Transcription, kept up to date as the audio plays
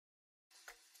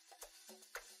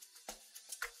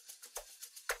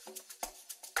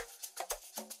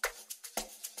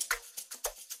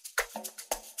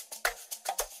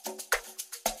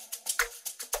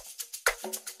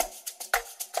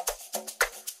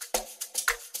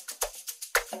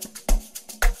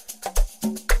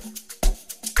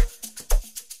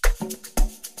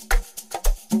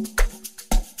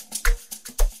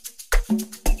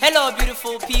Hello,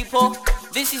 beautiful people.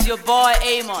 This is your boy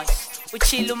Amos.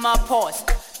 Uchiluma Pause.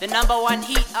 The number one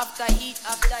heat after heat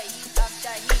after heat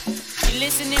after heat. You're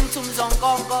listening to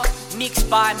Mzongongo, mixed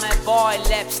by my boy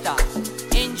Lepstar.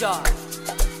 Enjoy.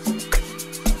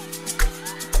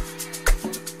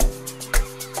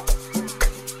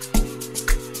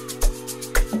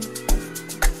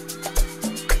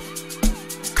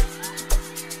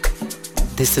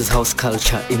 This is house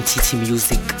culture in TT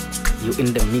Music. You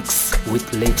in the mix with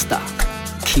Lepstar.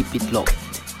 Keep it locked.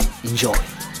 Enjoy.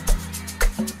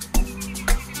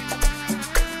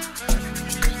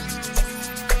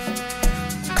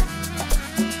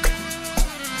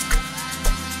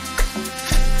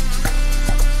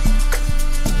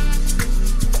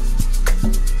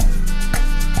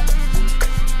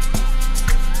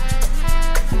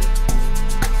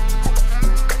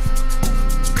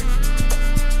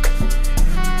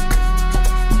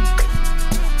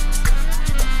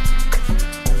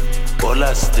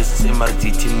 This is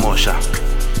MRDT Mosha.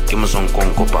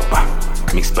 Kimuzonkongo Papa.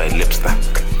 Mixed by Lepstar.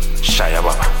 Shaya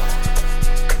Baba.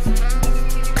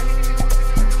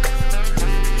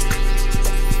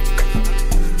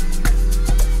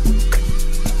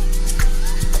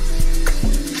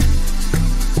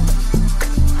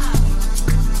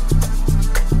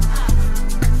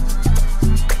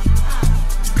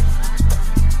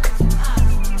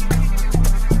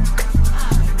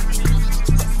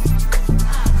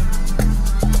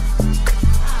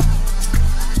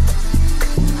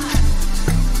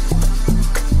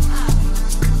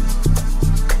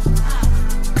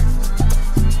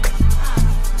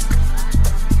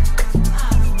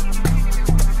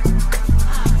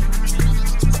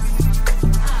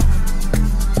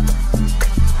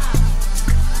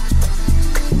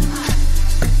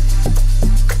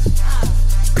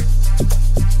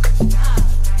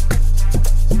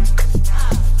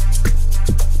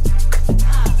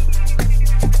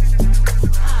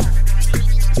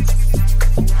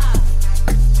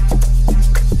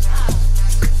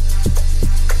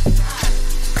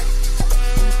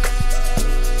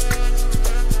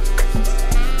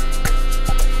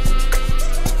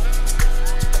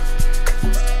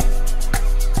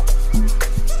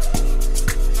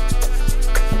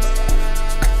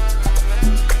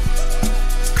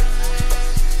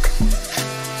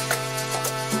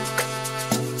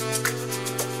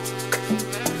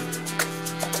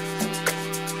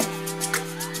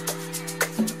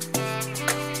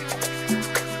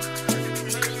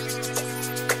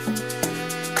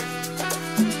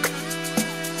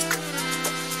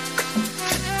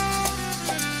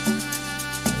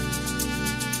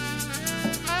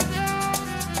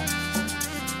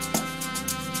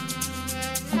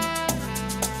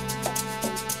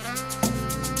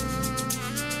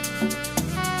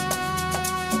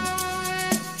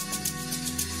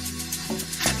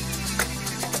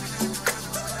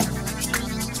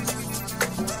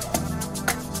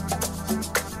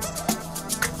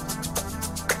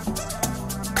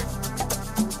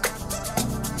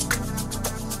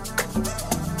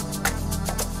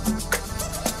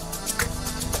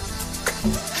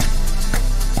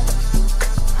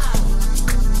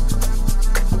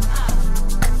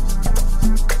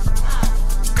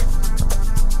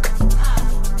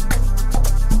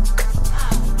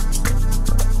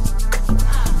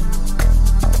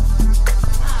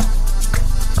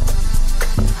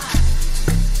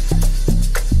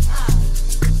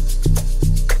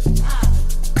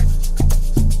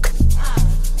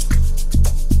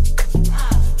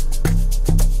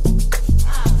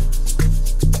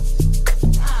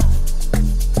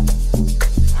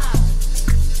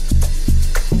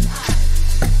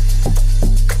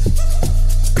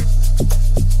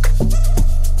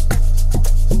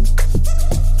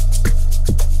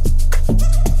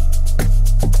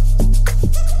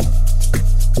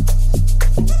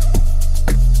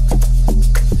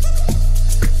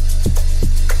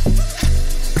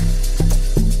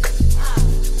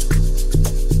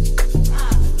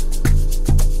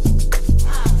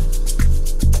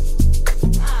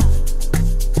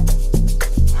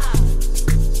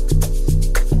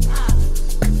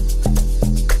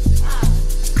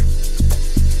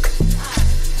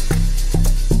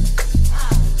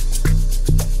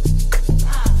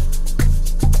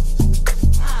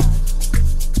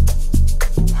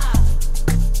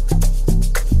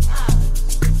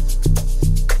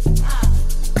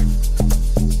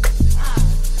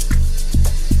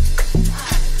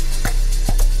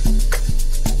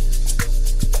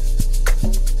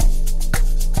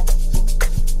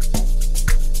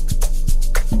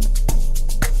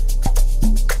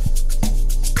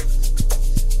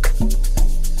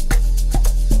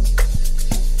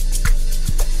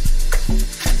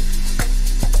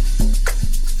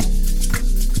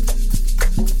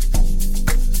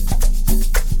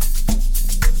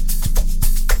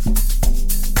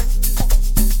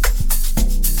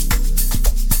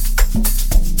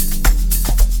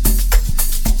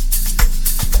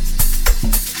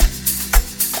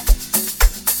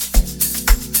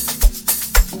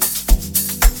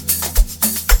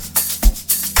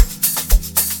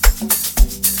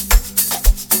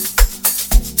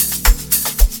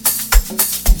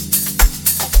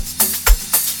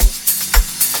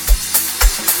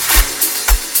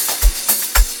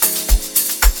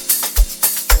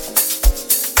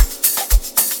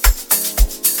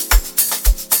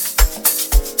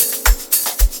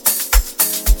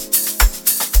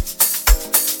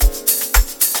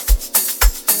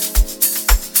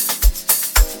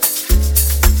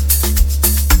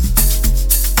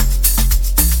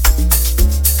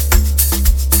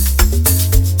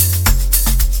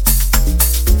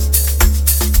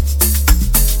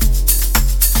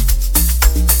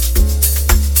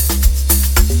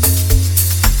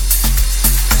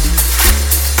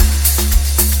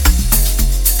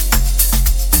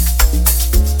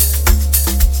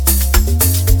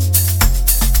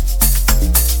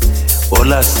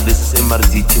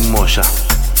 Diti Mosha,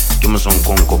 ke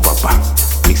Mzonkonko papa,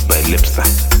 mixed by Lipster,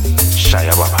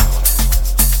 Shaya Baba.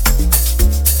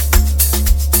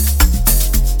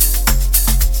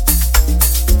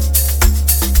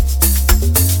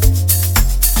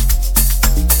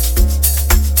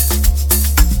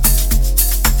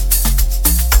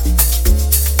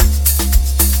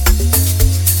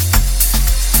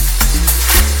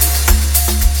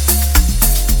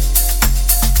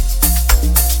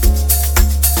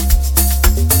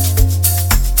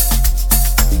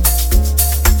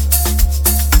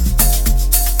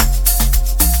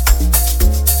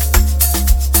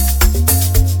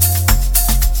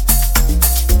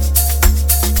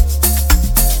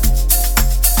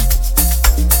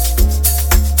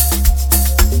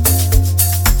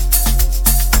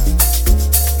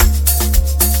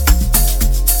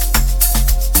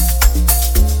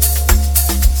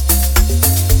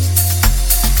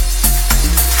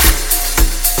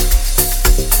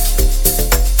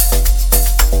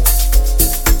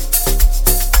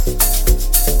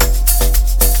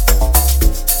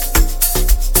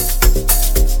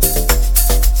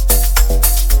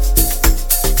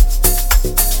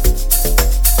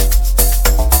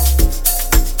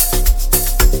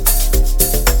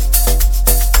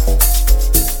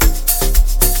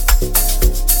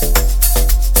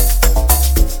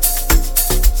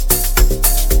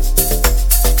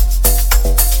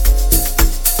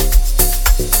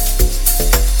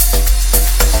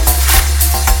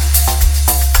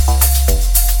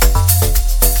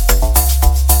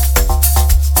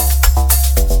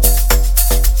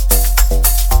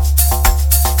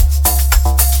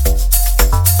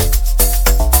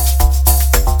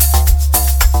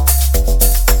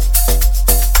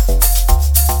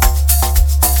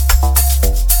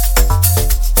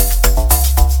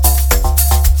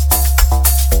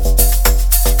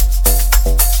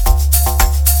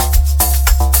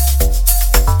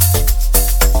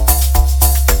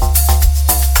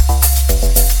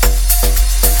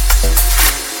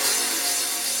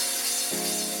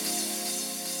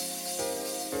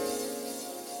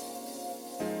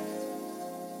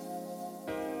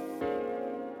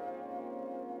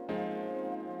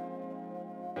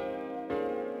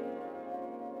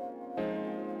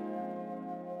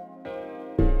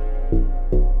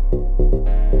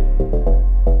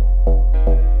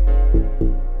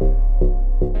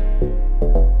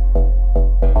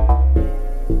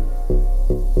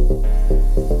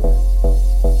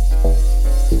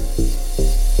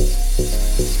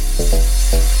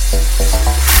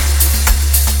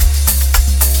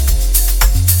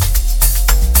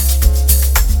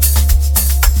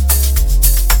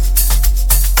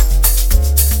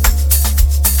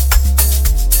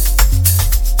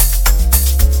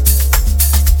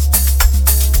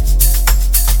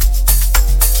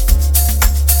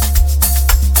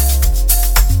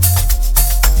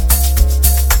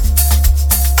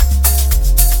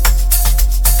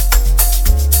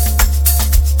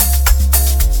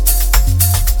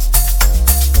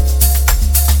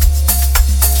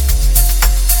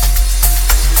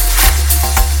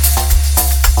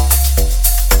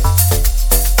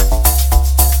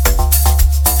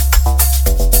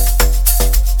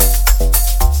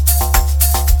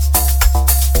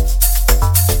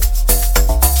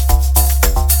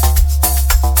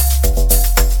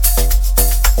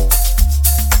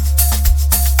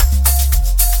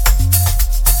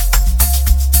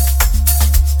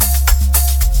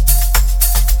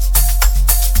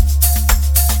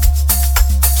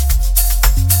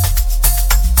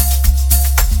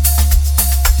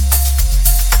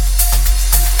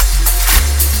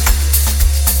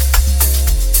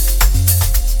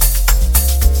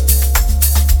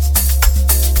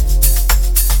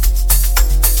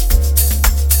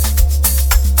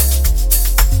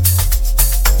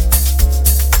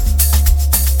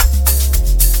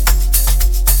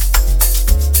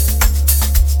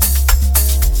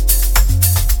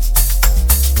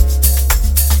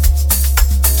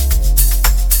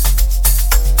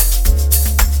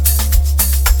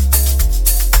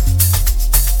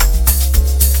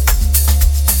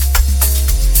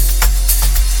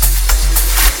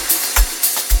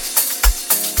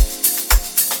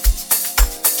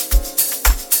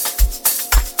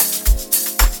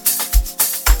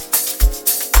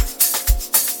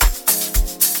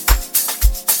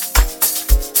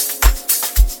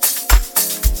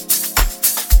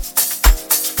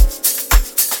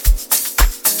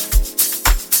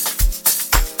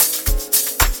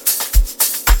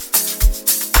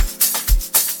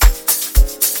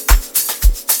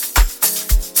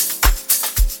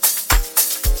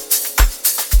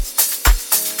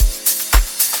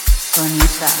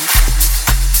 Bonita.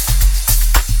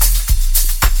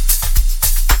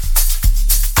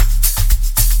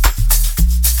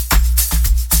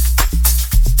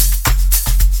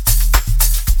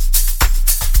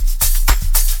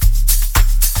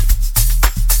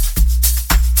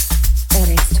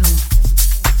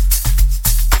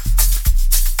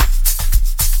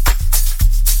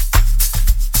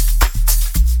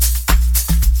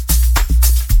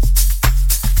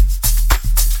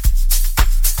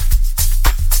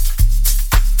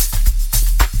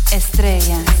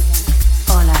 estrellas,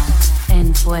 hola,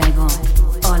 en fuego,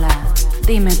 hola,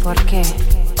 dime por qué,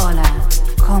 hola,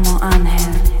 como ángel,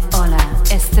 hola,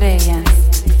 estrellas,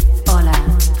 hola,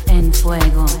 en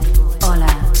fuego, hola,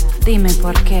 dime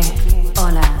por qué,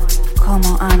 hola,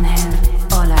 como ángel,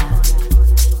 hola,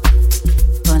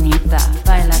 bonita,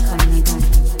 baila conmigo,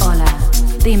 hola,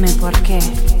 dime por qué,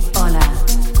 hola,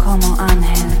 como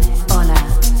ángel, hola,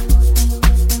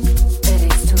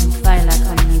 eres tú, baila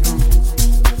conmigo,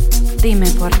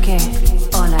 dime por qué,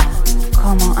 hola,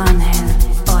 como ángel,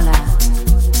 hola.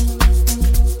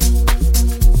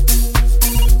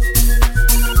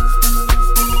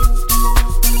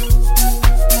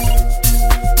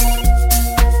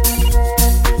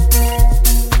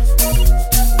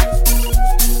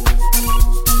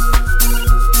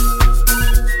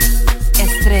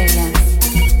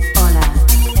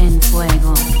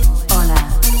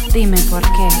 Dime por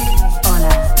qué, hola,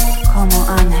 como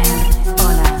ángel,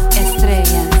 hola,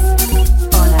 estrellas,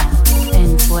 hola,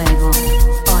 en fuego,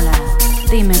 hola,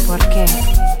 dime por qué,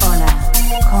 hola,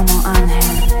 como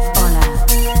ángel, hola,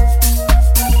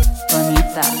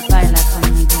 bonita, baila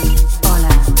conmigo, hola,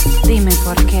 dime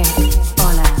por qué,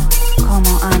 hola,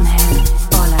 como ángel,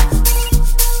 hola,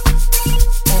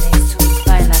 eres tú,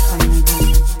 baila conmigo,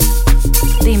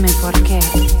 dime por qué,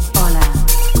 hola,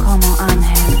 como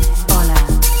ángel, hola.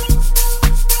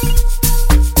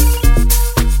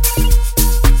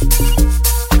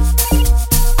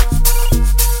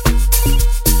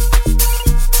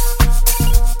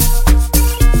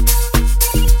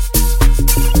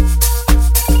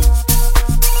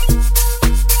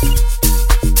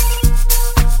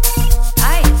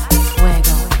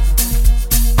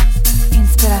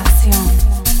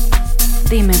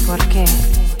 Dime por qué,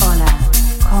 hola,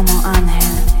 como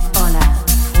ángel, hola,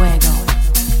 fuego.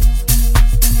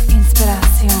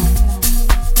 Inspiración.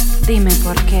 Dime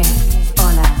por qué,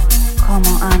 hola,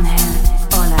 como ángel,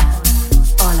 hola,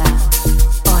 hola,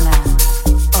 hola,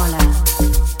 hola,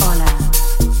 hola,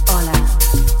 hola, hola, hola,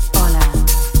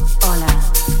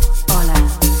 hola,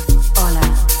 hola,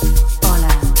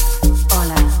 hola,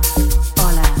 hola,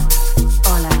 hola,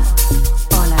 hola,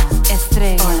 hola,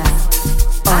 estrella, hola.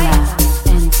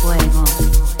 Fuego,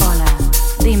 hola,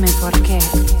 dime por qué,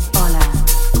 hola,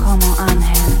 como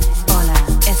ángel, hola,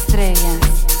 estrellas,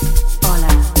 hola,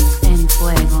 en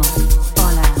fuego,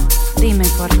 hola, dime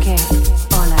por qué,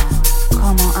 hola,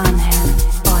 como ángel,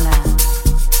 hola,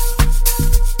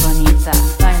 bonita,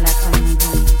 baila conmigo,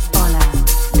 hola,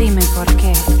 dime por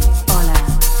qué, hola,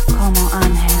 como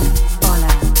ángel,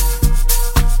 hola,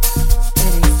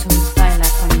 eres tú, baila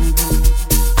conmigo,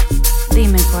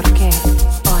 dime por qué,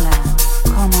 hola,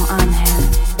 como ángel,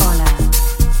 hola,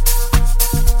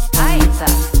 bonita,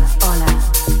 hola,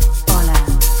 hola,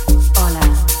 hola,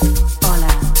 hola,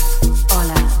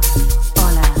 hola,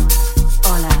 hola,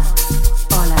 hola,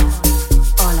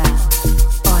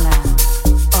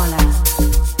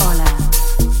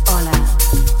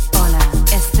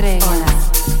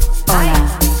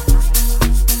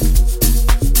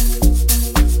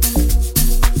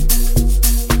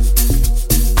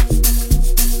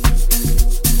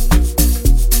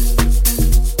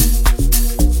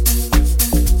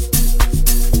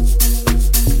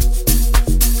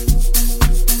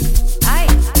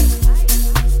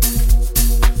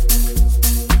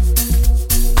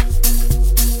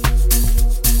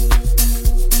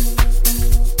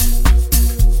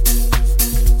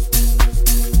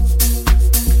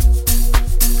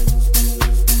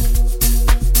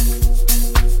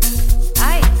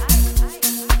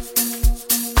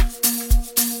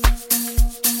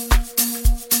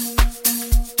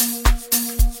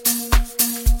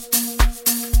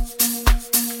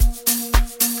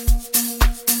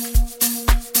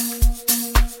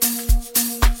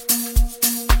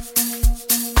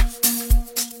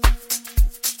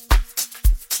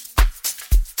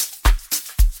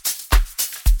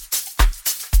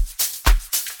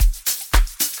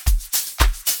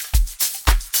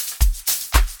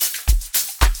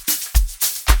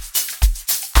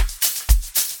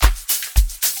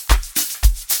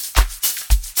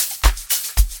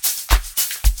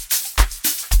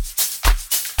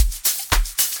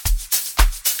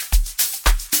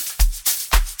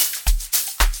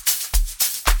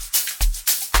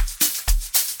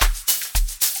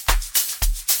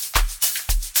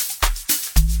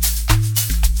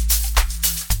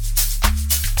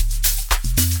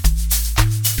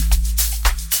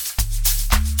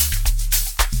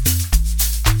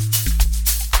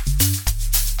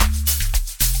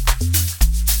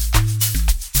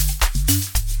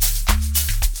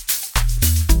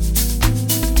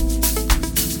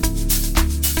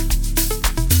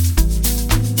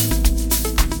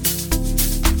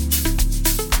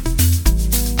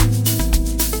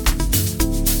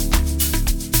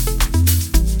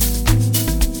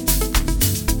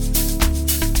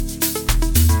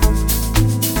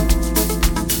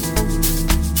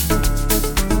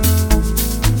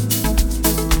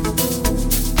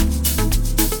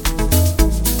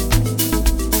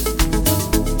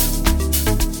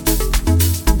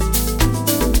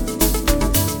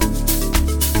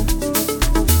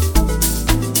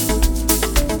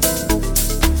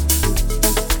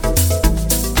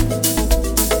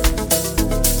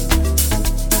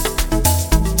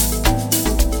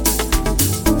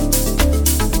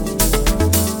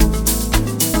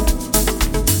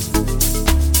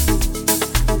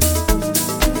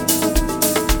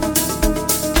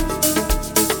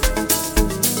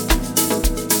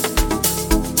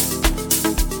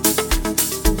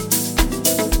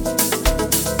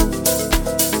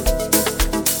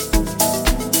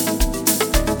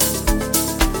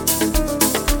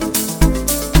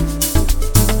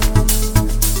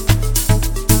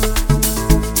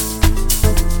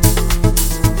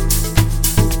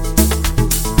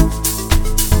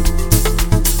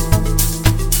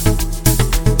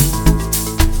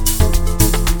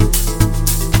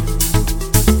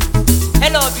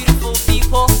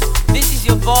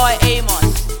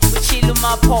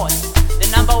 Chiluma Pause, the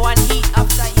number one heat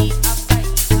after heat after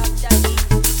heat after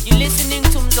heat. You're listening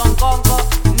to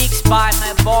Mzongongo, mixed by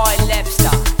my boy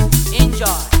Lepstar. Enjoy.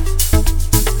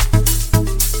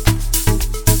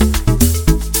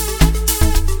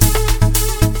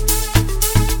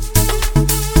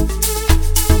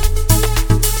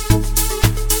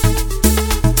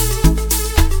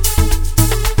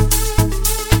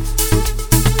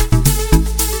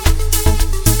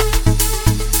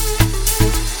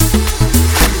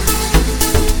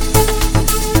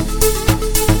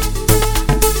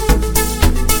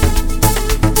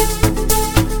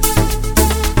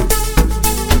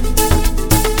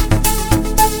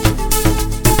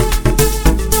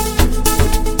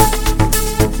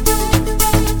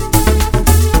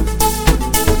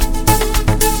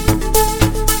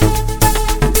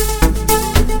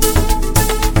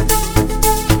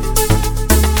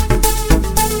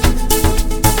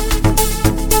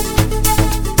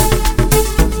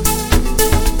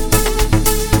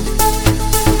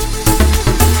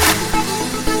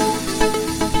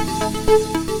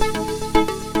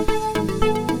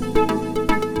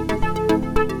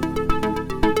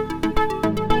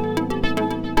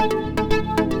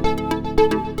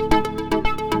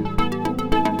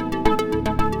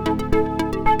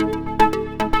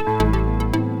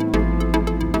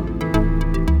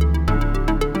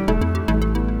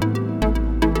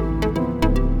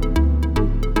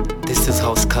 This is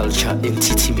house culture in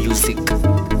TT Music.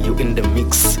 You in the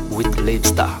mix with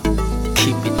Lepstar.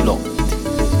 Keep it locked.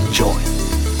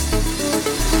 Enjoy.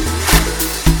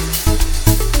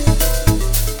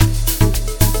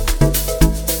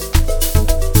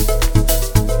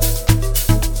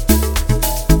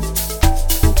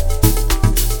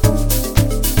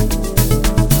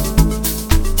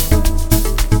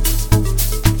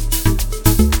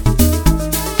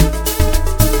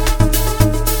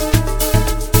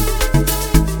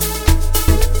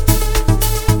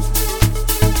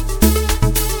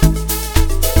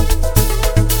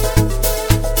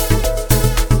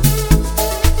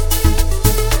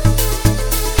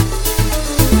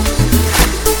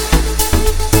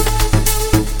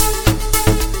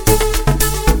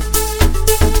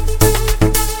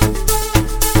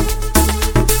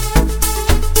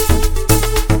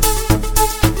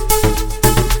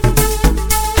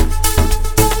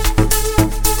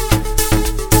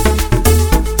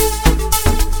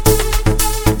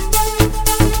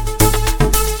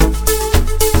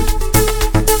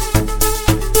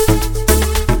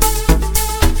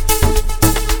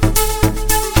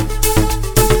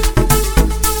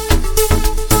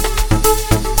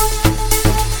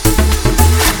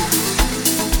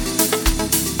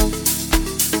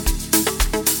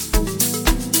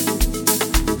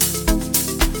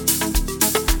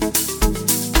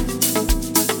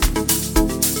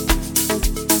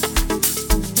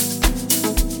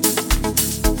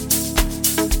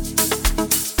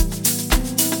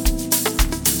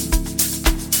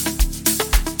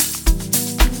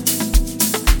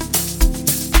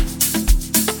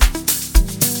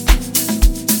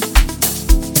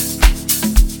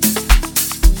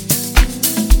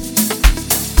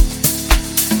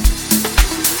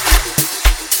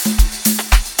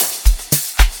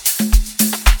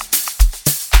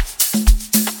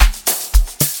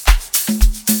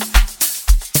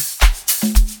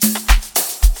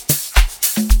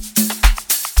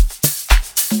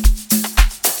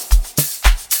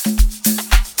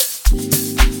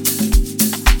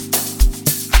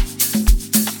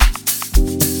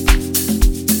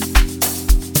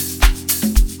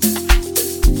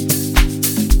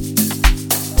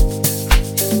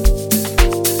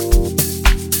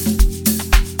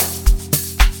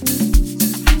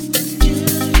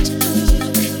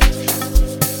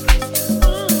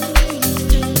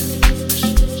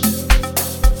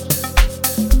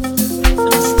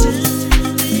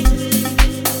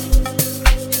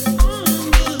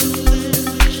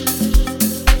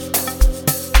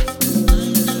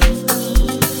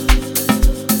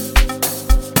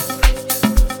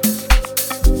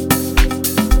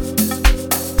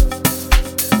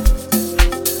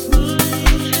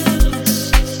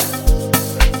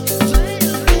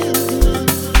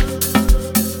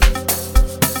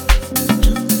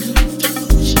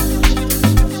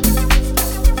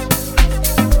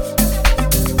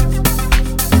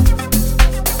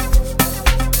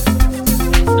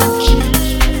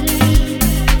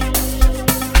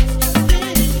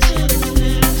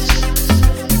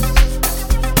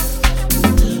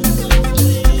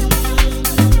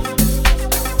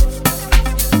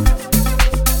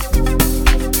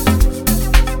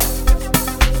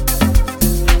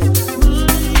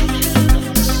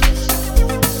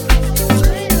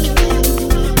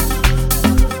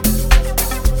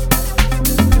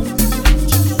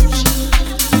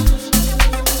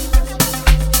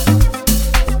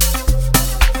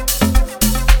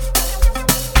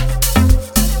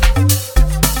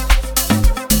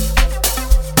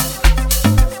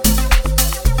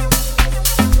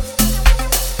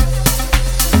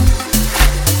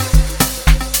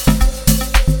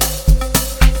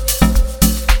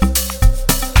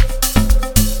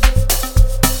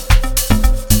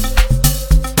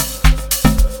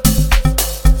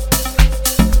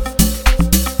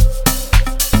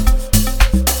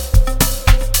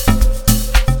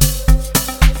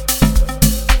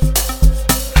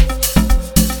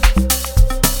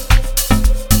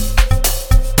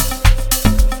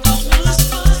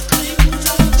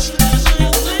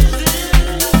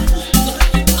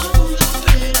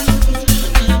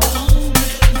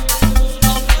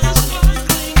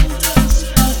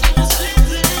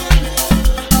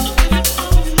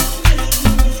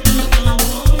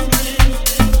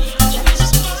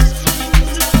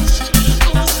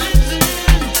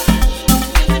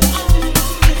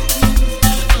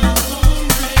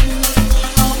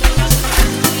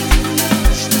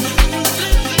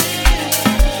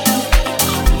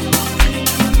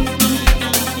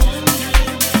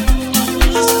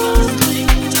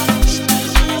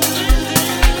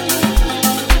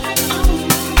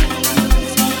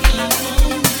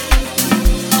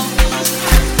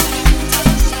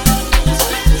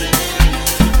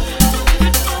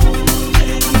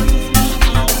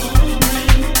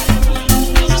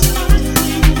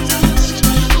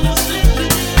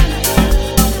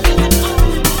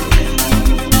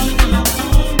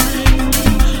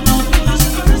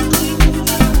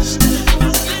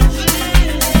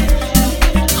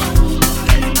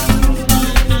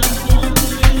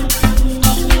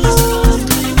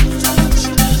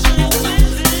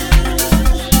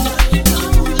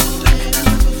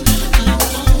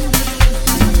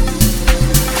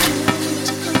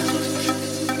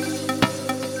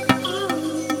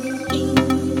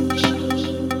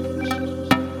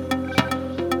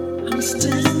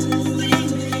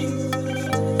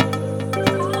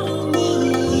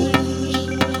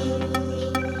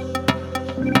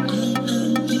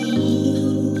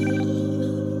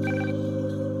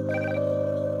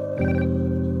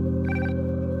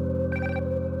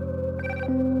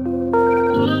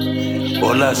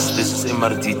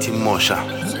 MRDT Mosha,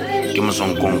 ke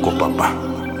Mzonkonko papa,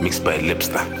 mixed by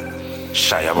Lipster,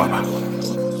 Shaya Baba.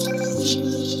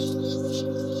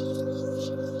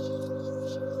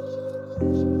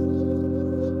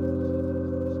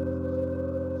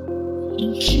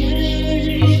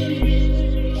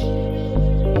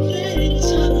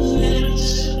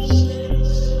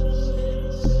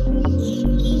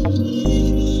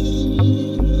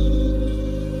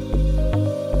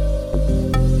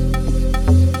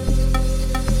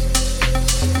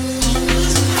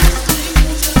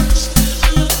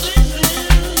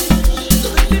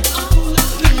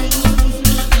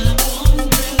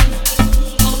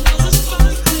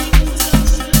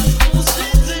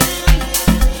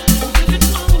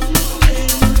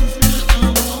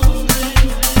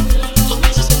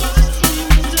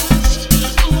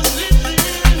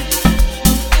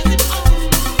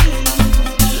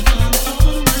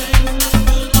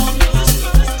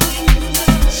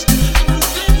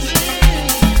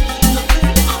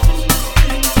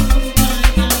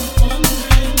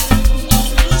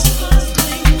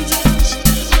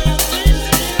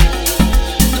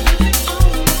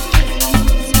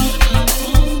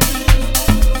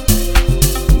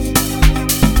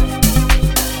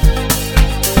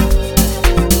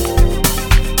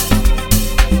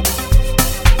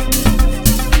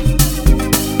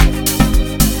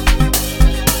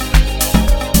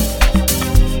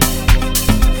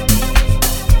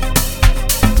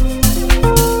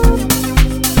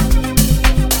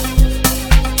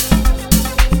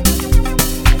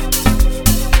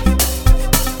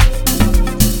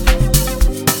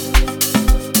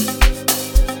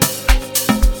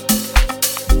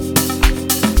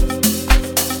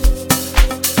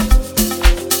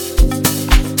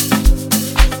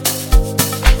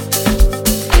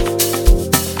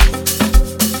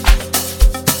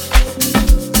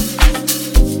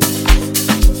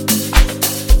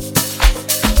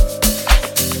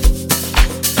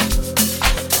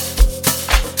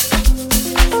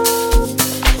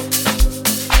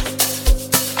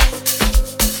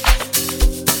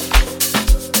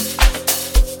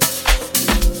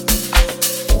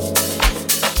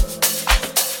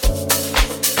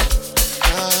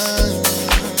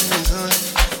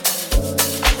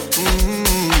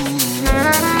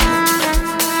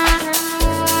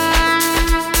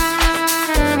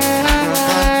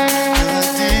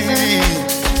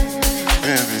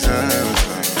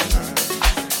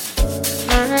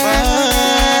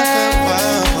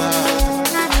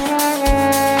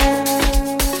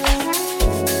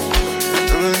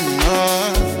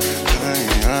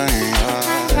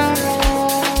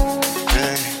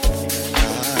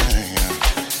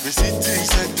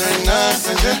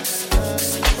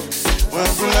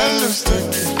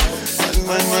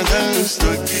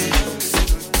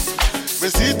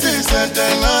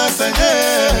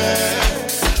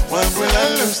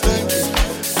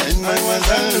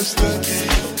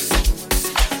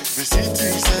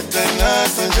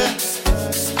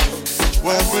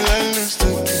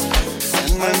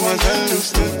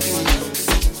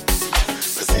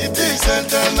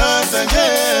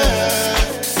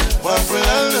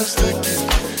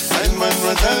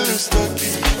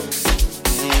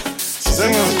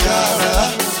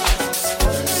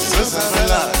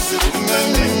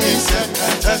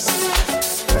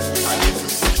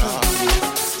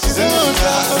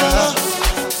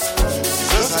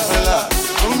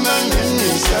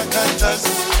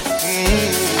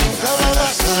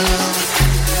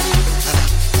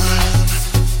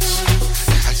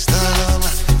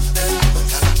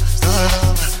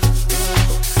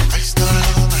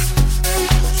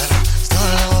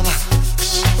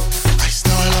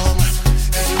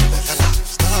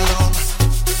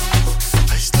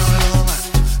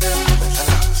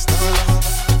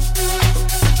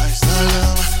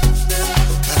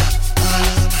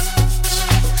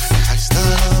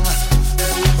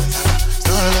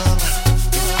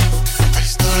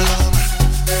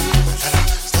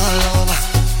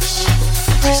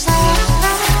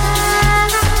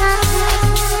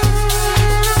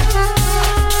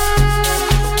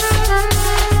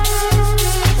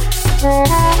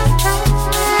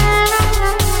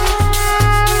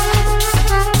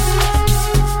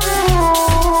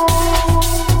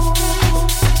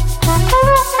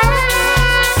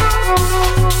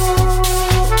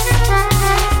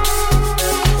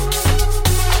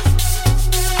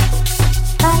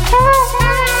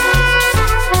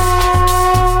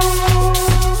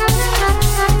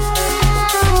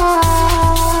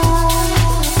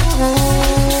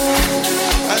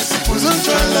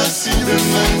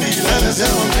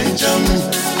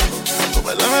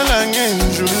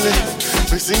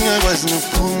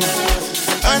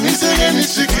 Aniseke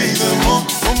nishikile mo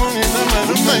uma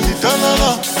nginamali uma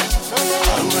ngidalala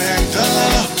awe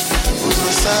ngidalala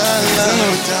uzosala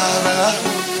nodabala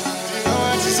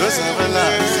sizosabala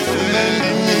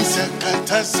sikunendini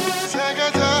siyakhathaza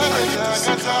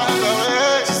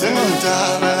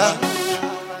sizenodabala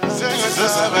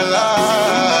sizosabala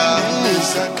sikunendini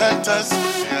siyakhathaza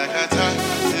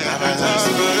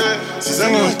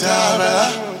sizenodabala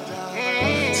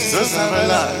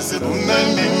sizosabala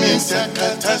sikunendini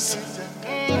siyakhathaza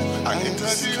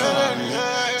angithusikani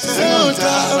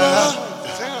sizenodabala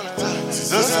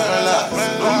sizosabala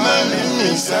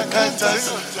sikunendini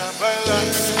siyakhathaza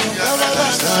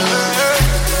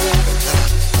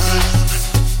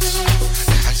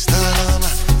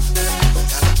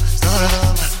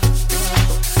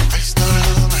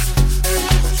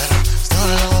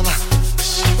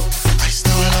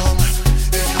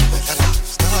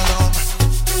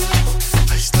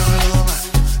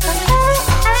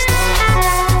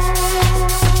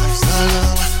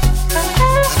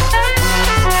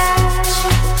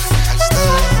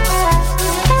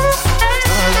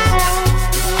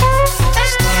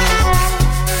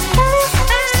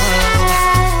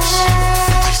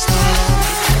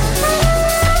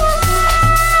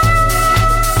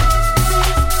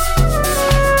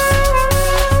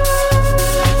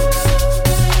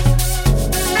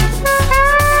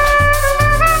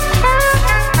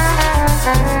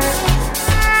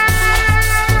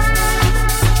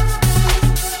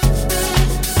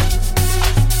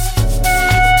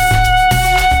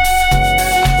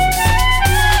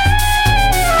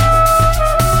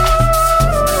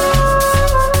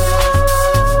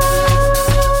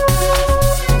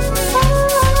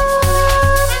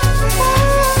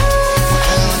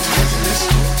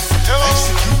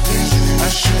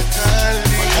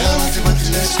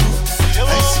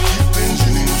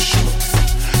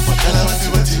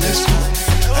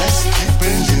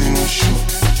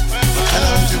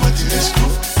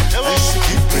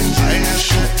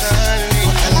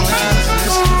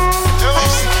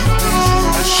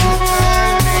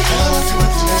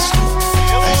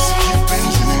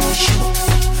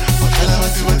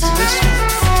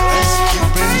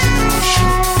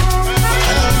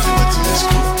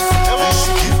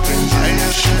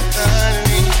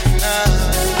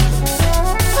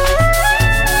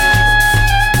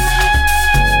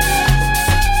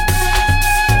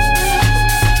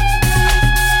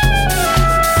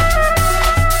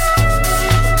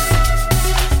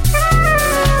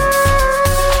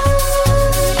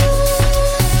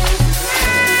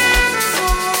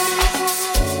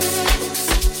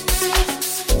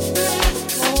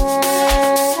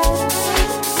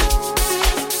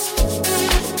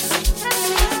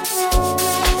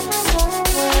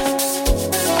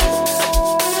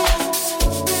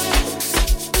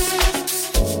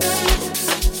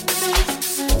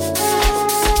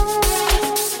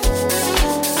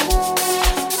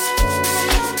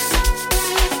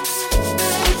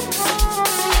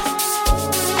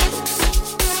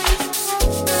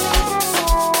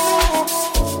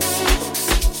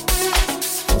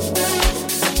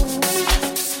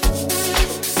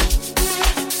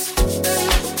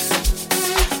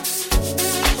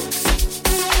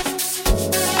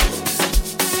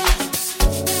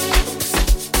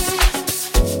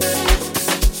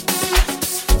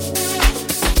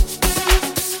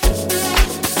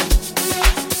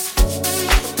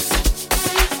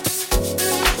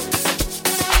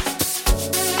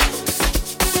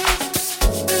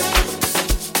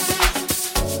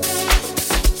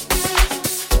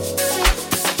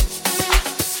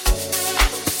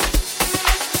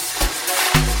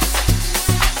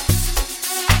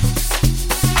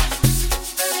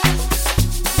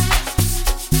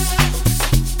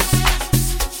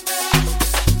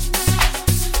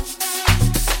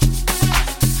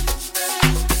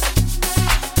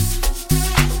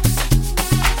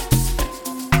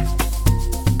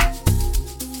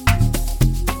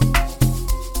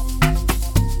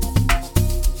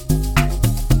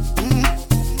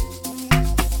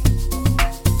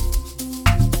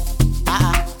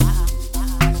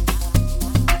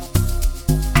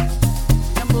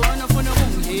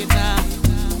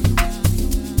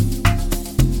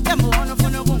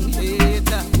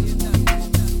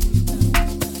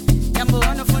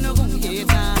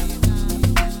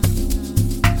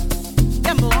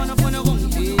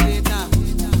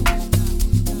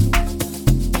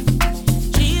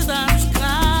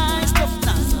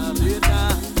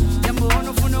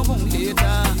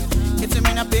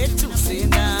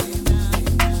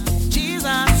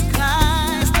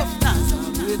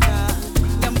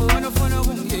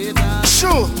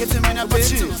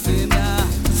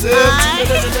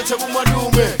Sethumele lethe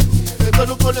kumalume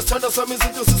ecela uxole sithanda sami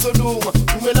izinto sisolunga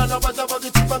umelana abantu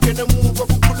abakithi bangene emuva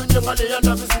kukhulunywe ngaleya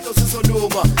ndaba izinto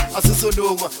sisolunga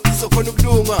asisolunga sizokhona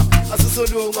ukulunga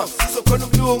asisolunga sizokhona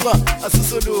ukulunga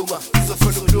asisolunga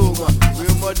sizokhona ukulunga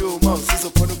uyemalunga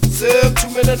sizokhona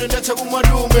sekuthumele lethe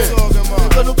kumalume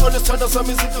ecela uxole sithanda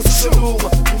sami izinto sisolunga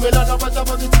umelana abantu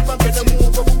abakithi bangene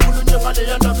emuva kukhulunywe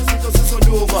ngaleya ndaba izinto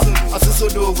sisolunga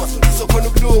asisolunga sizokhona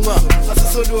ukulunga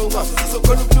asisolunga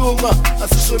sizokhona ukulunga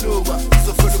asisolunga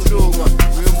sizokhona ukulunga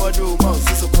uyemalunga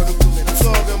sizokhona ukulunga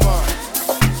soke man.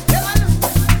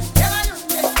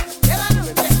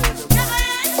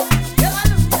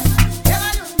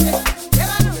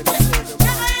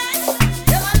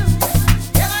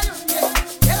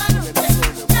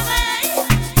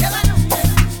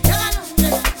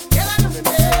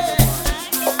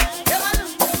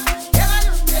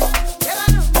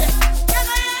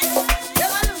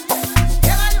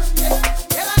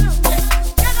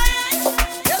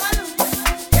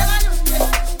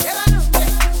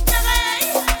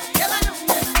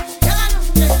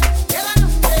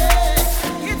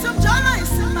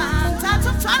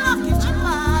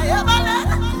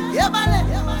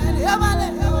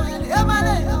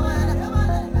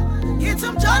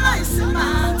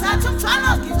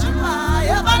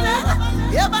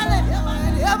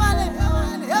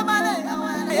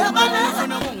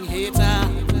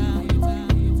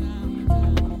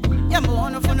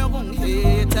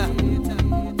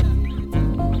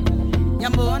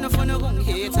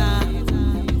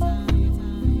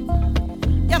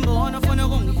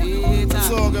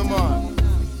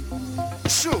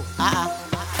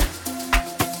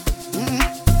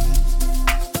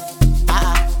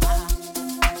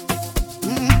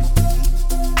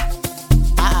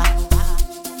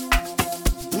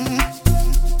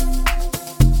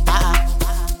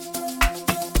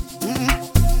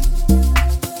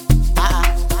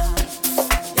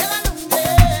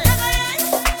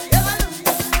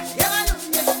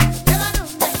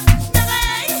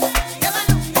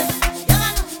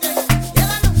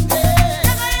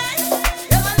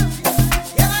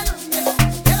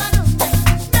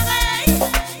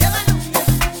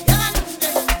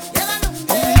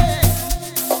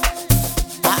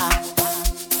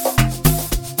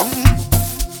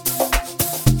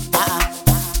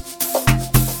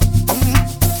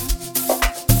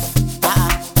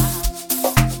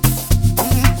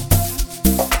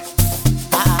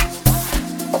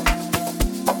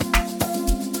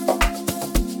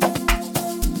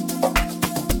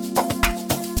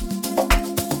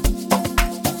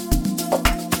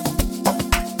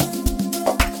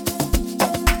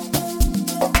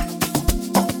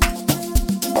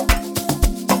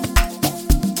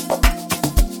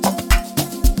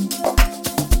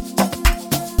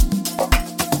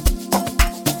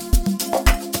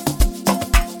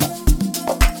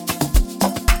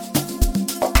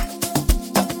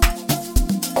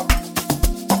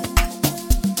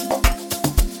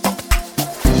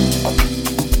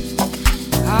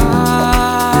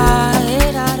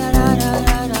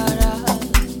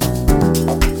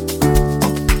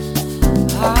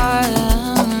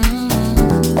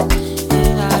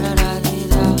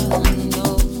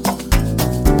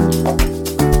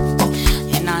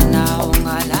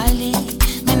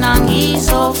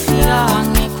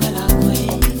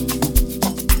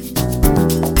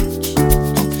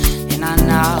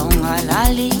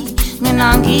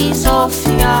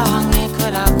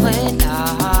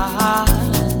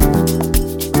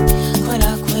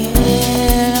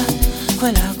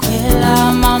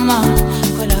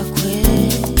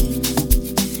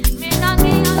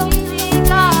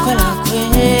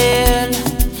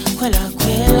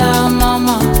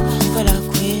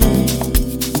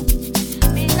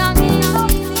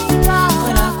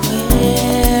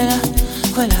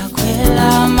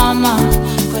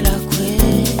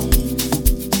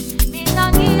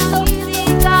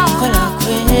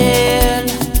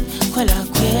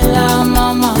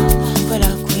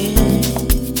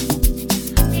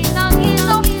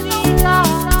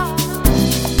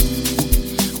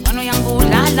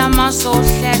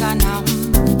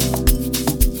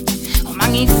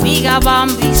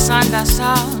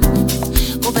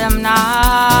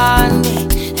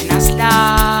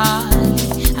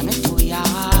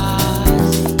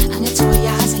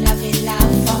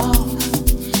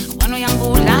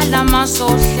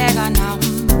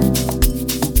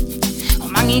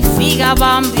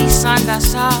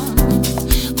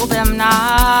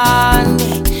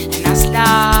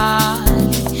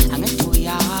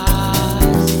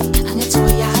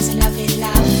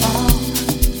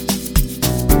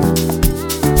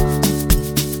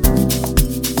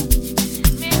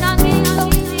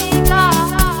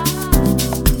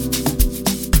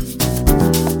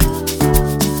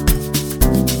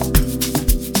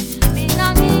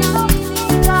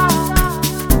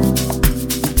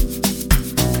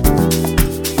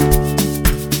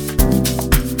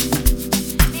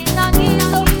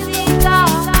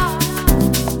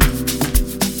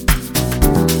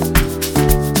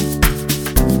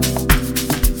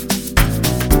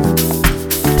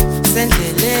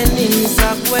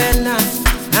 ngizakwena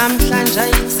namhlanje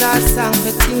ikusasa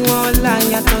ngiphethe inqola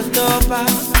ngiyatotoba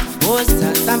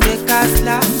osasambe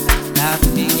kasla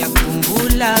lafi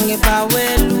ngiyakhumbula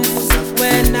ngebawela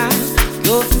ukuzakwena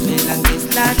ngiyofela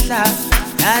ngesihlahla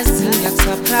yazi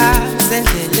ngiyakusurprise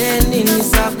endleleni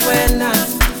ngizakwena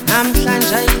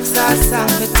namhlanje ikusasa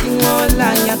ngiphethe inqola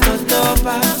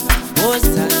ngiyatotoba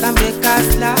osasambe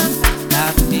kasla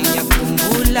lafi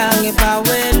ngiyakhumbula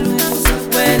ngebawela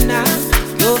ukuzakwena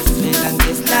ngiyofela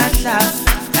ngesihlahla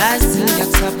yazi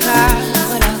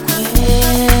ngiyakusurprise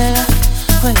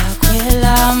kwela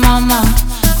kwela mama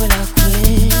kwela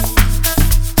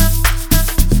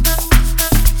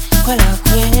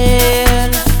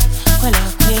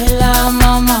kwela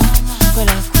mama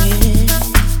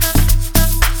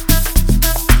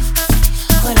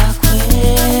kwela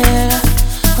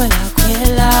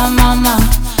kwela mama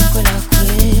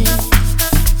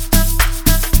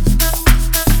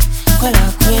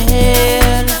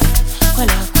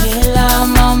kwela kwela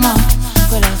mama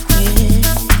kwela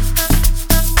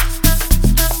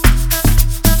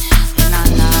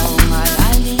enana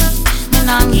ungalali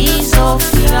mina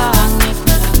ngizofika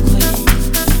ngikwela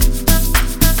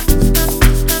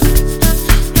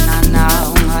enana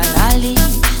ungalali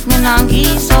mina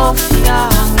ngizofika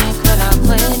ngikwela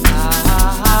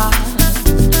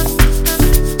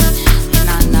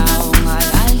enana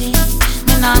ungalali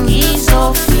mina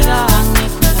ngizofika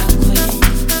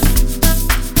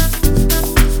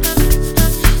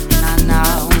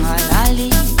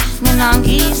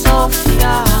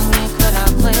Sofia, me kwela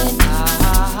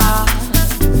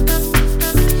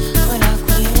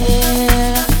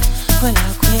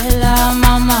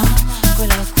mama,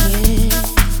 kwela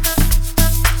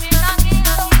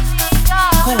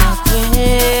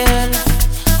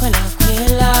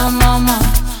mama,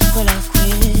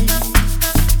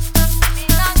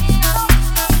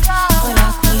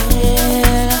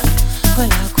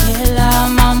 kwela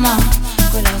mama,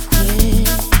 kwela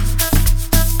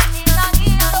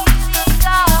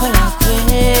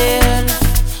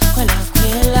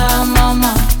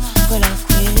mama,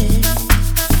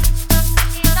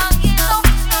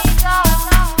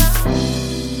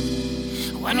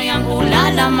 wena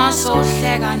uyangulala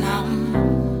masohleka nami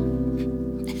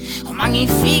uma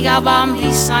ngifika bamba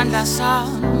isandla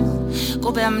sami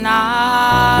kube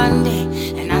mnandi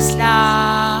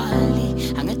enasilali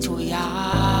angithi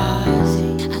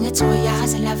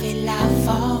uyazi love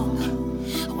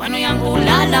wena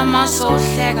uyangulala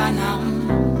masohleka nami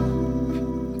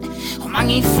uma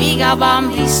ngifika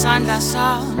bamba isandla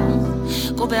sami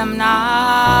kube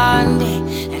mnandi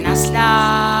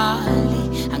enasilali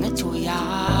angithi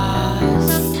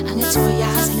uyazi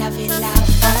love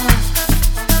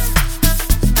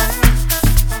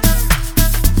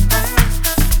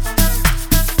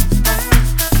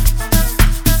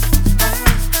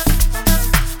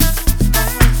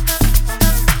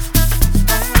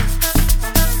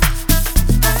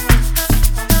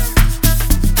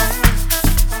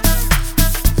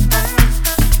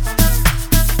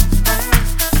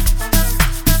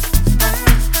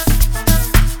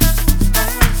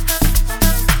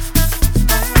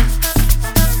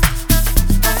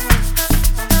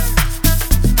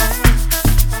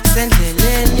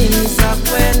sendleleni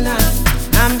ngizakwena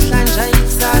namhlanje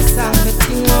ikusasa ngiphethe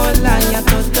inqola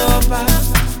ngiyatotoba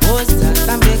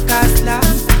osasambe kasla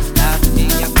lafi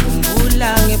ngiyakhumbula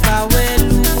ngebawela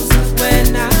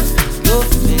ukuzakwena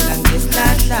ngiyofela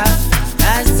ngesihlahla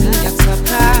yazi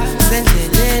ngiyakusurprise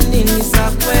sendleleni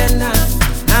ngizakwena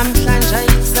namhlanje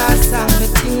ikusasa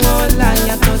ngiphethe inqola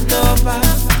ngiyatotoba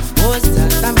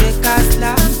osasambe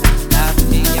kasla lafi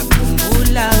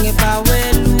ngiyakhumbula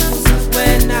ngebawela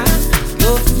ukuzakwena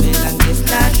ngiyofela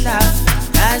ngesihlahla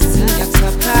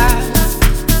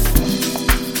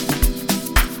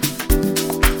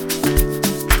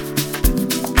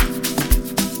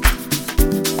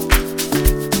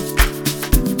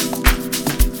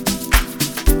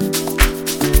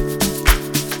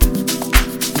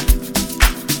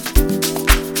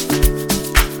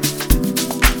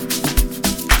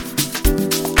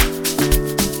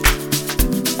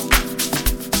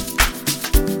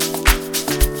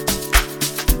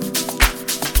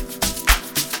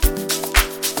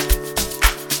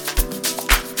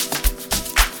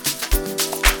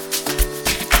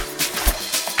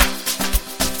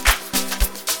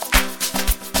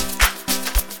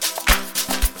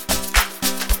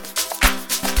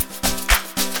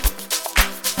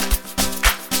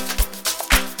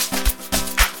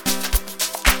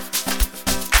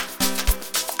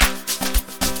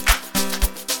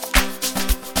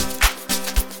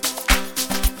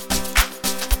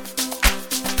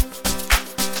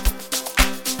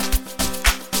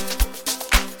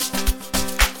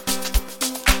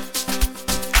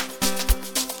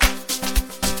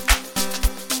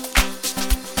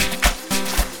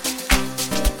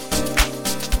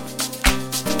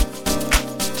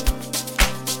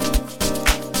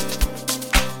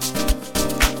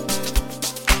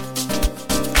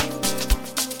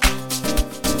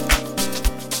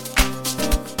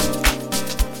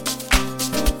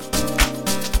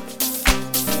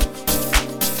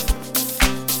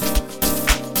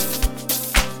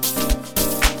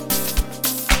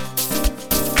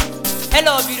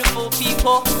Hello beautiful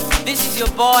people, this is your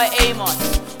boy Amos,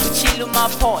 Uchiluma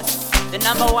Pause, the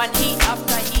number one heat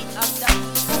after heat after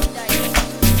heat after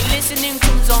heat. You're listening to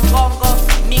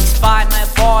Mzongongo, mixed by my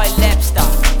boy Lepstar.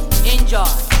 Enjoy.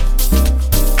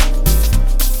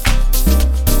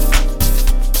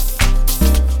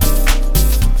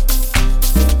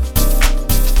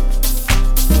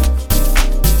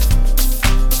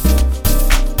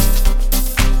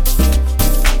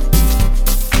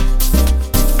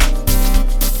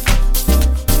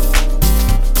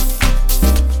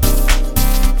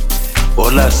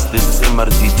 This is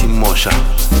MRDT Mosha.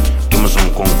 Give me some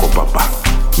Congo Papa.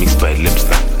 Mixed by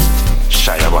Lepstar.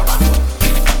 Shaya Baba.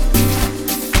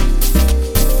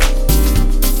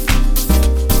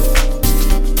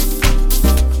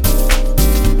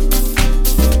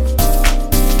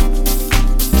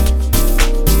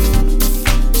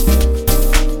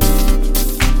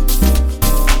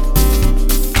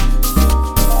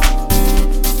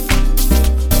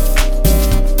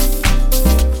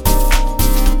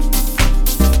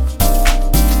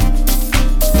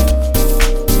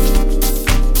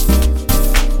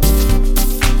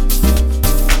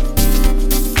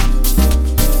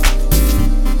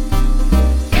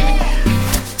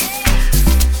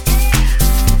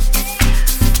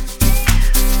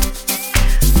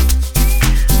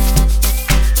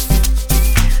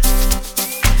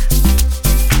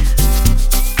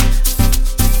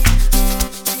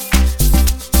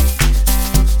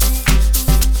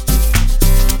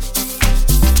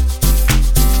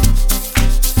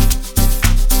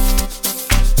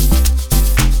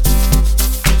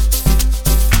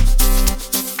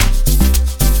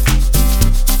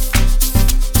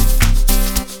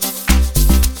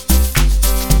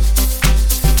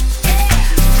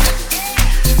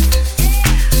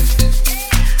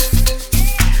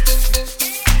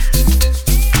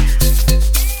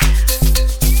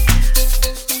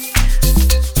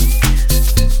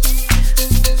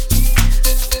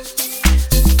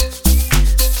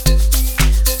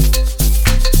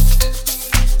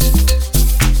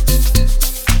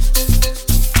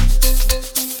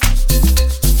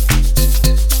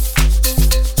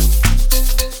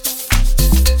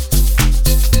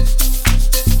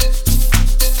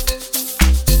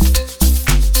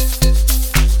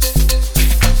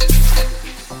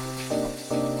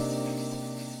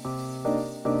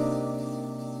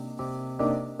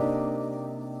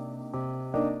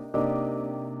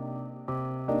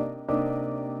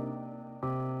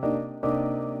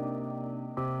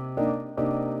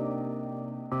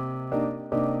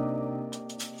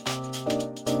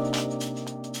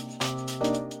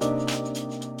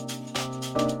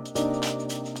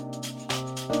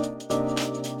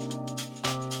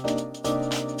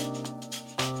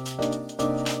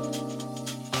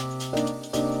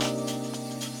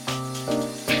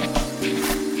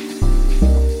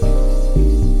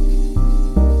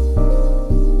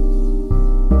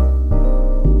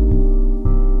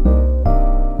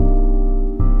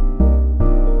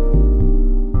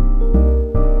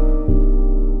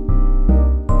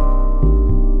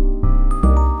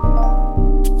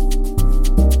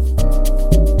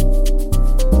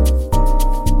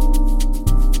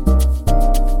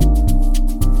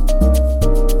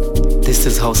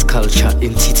 House culture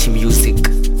in TT Music.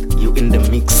 You in the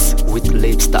mix with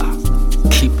Lepstar.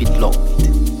 Keep it locked.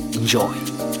 Enjoy.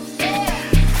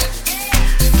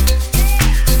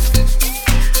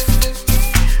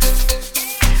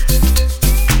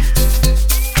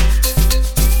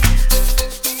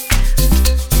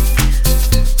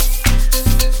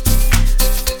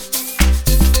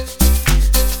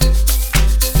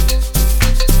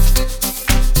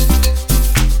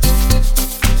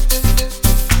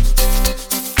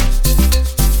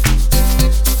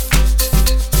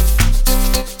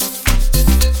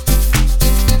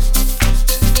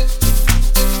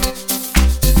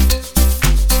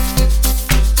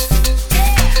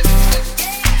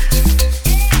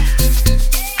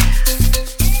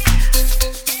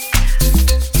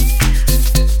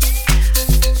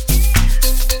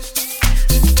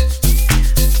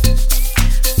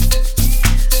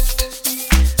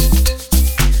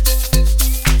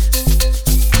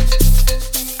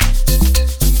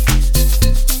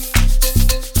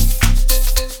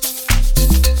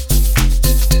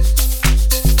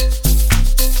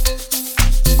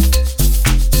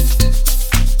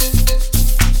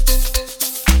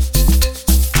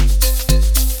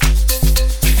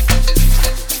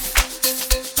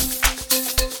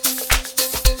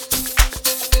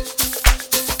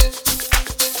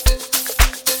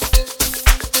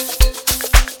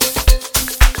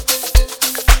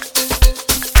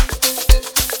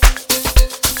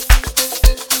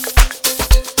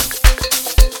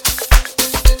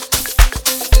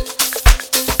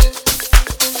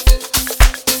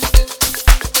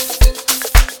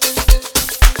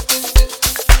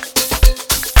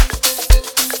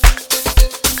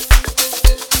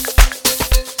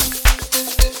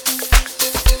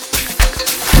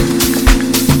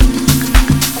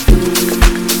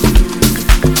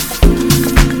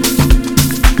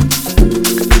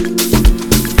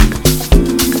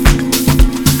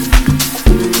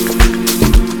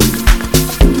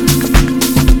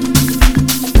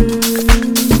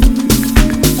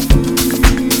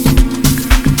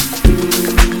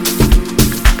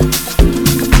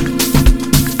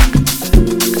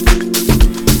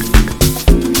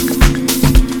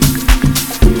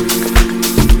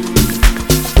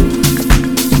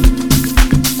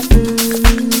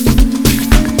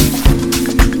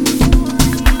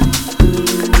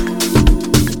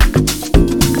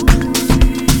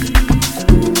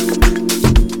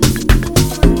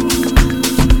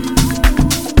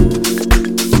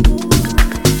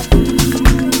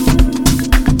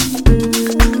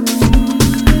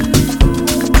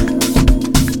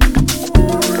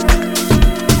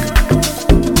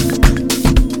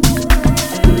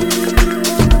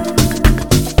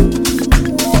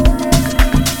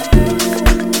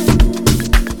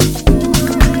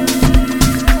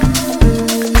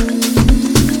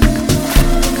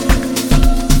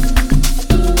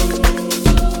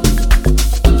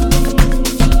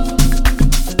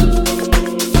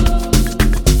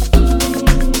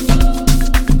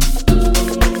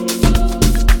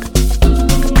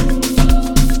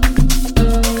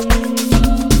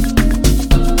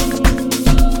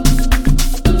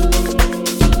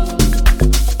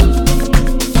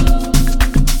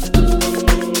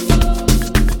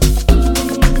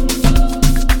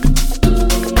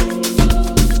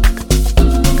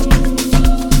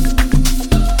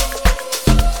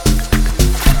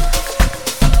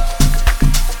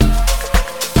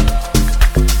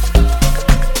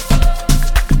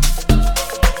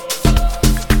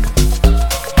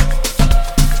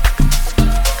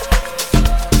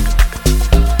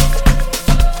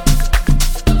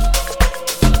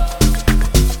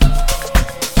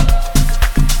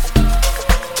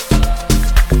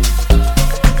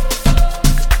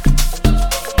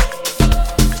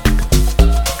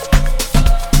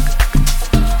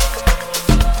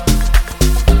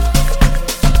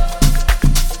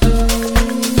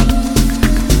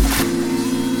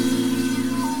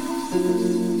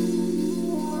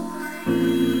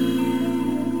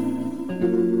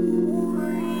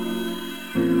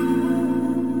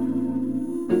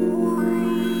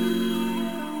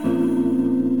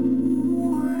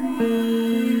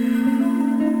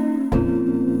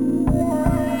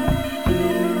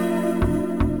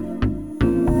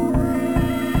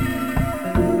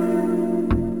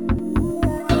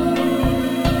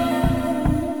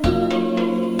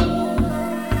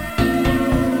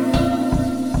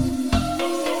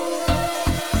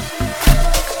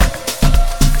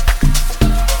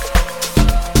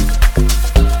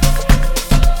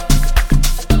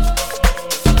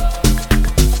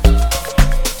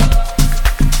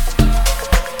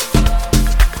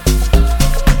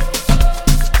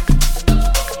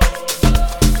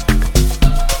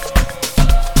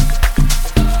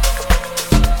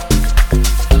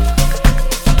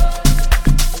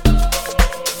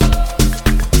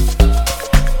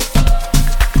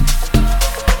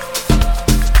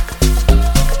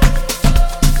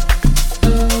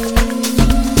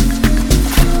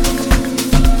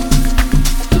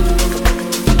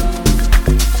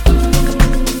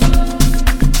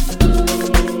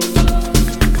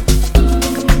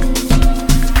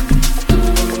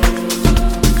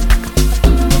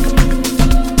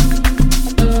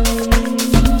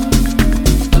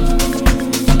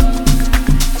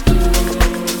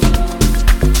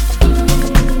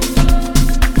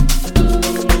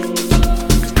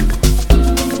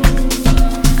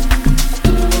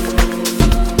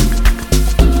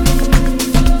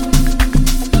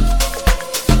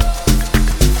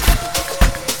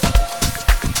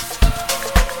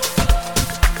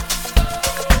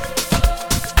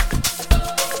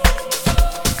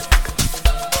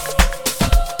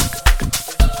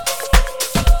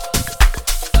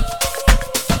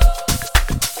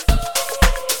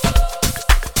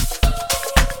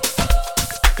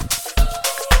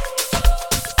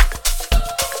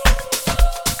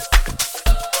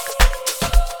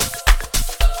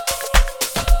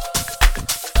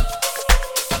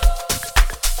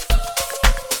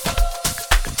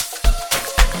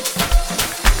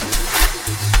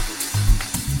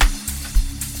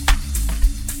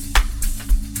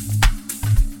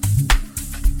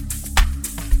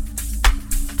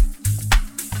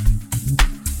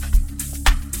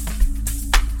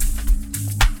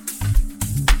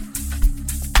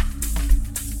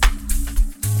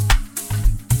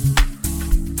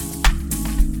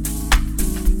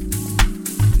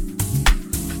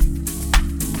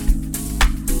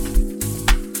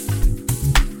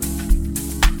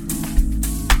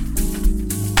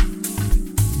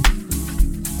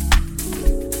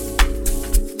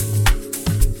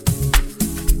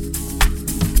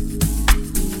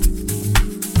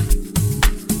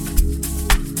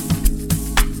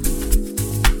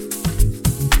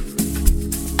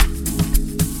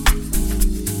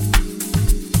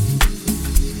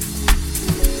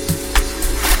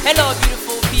 Hello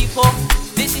beautiful people,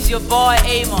 this is your boy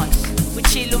Amos with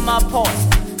Chiluma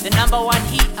Pause, the number one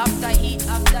hit after hit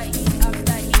after hit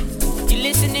after hit. You're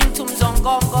listening to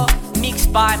Mzongongo,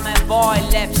 mixed by my boy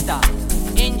Lepstar.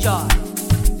 Enjoy.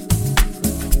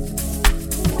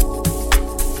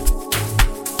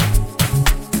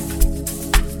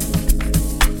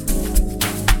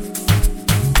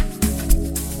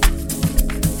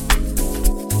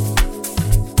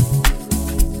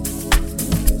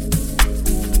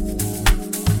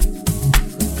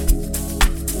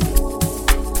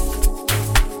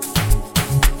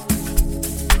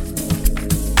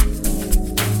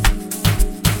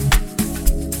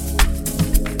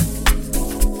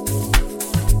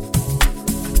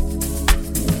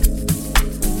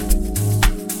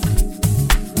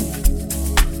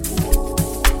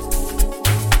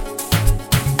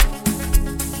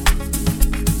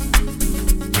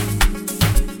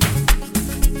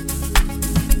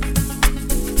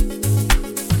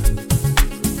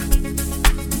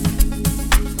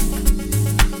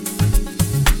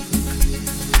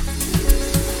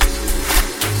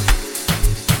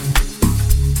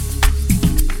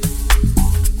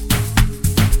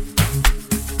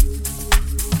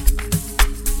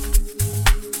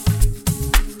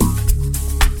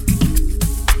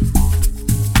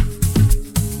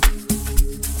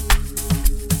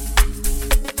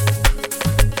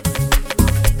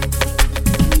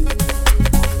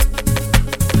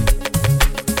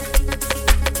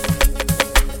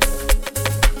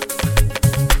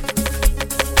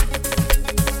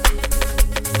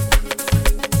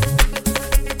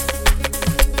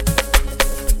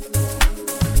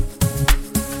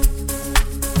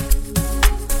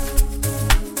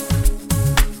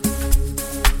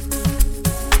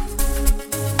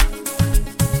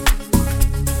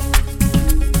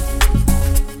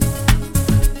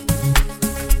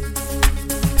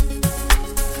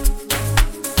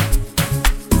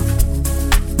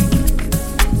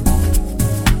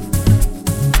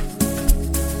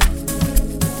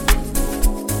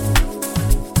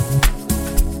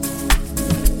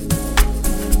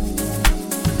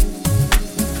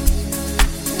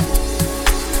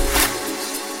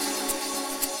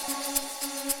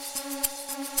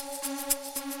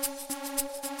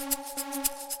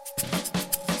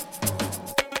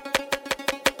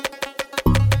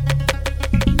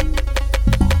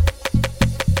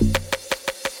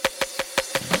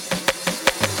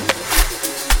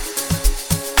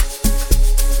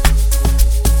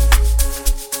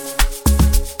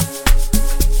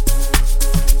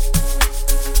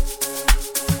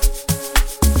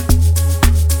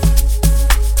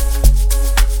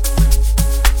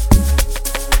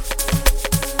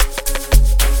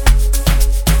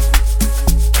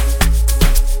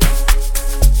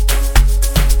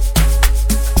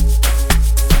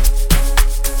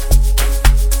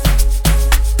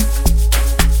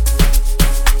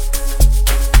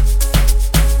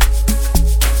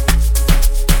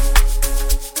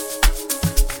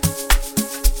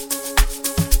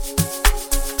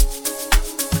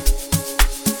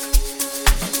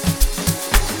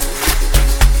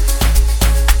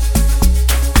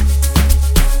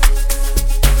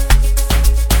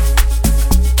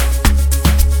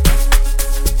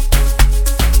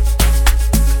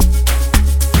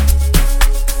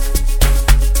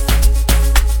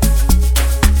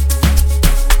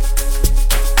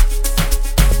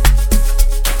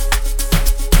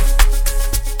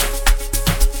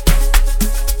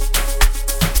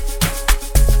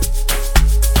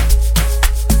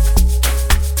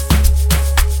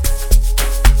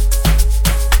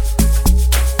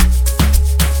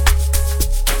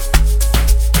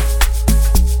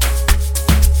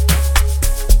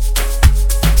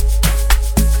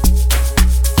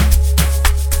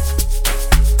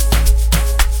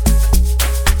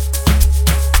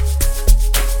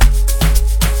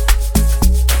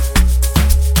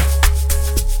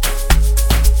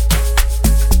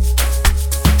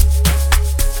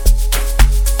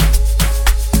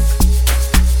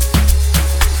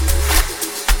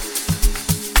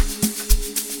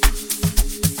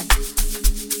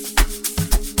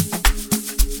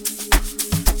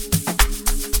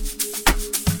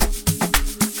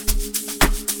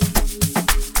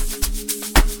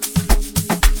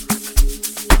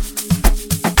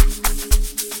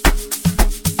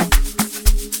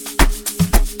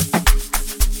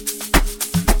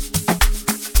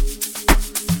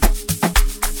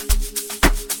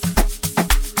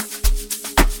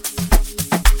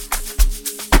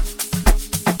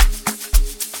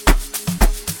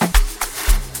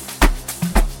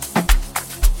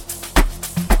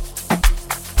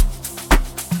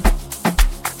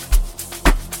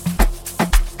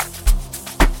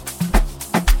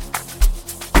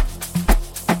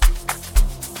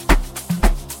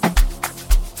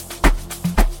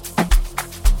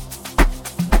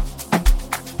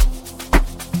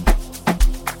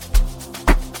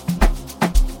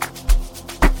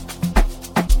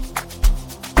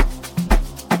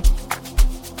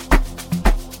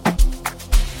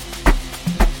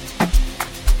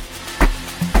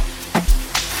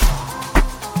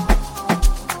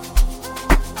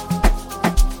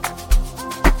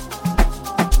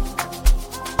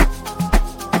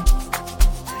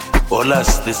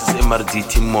 Holas, this is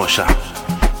MRDT Mosha.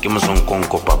 Ke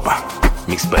Mzonkongo papa.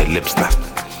 Mixed by Lipster.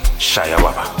 Shaya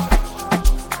baba.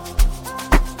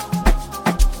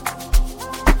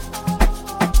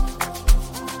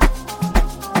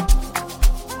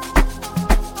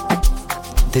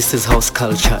 This is house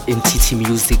culture in TT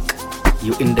Music.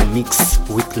 You in the mix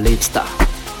with Lipster.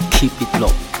 Keep it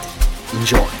locked.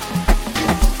 Enjoy.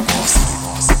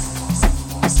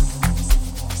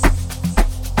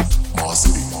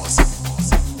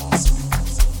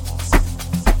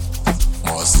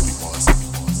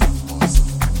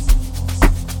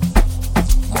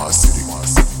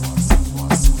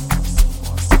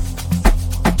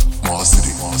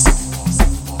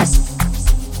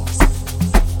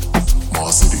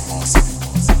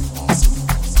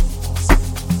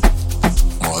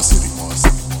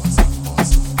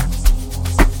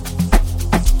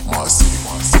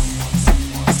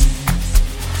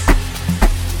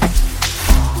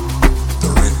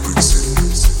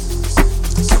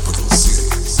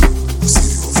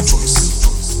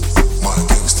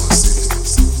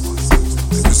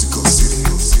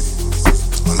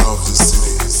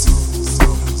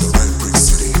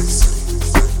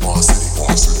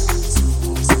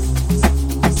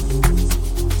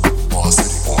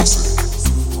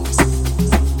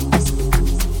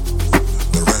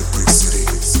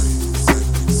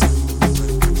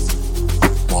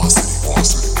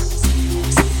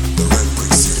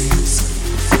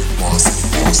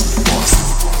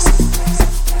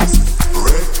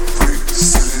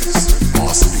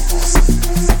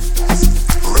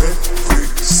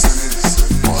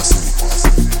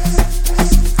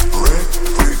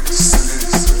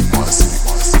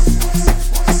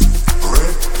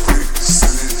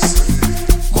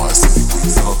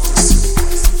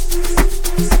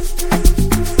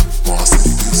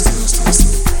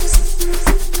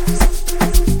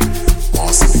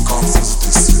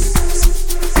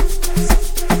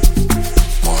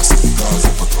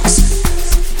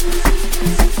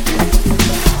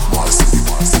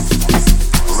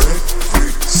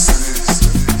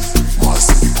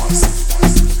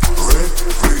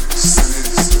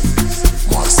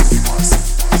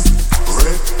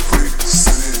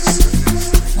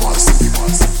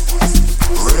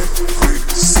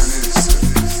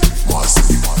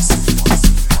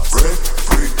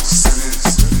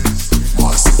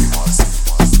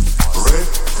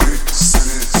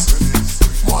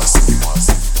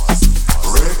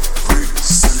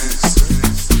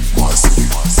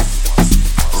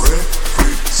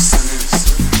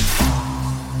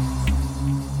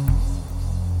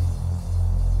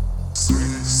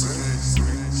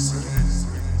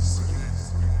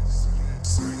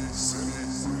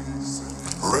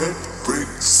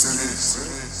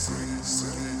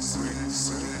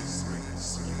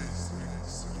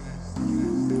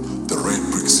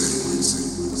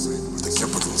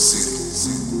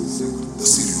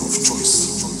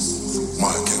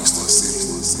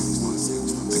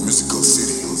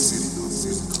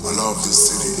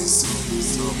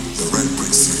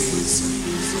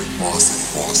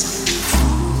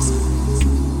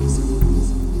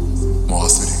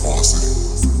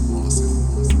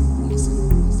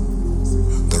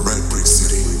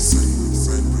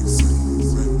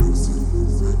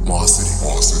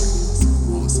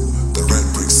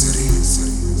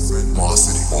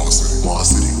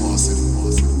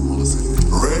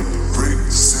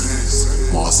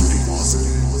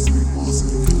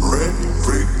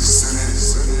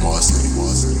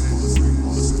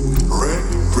 Red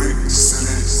brick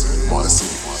cities,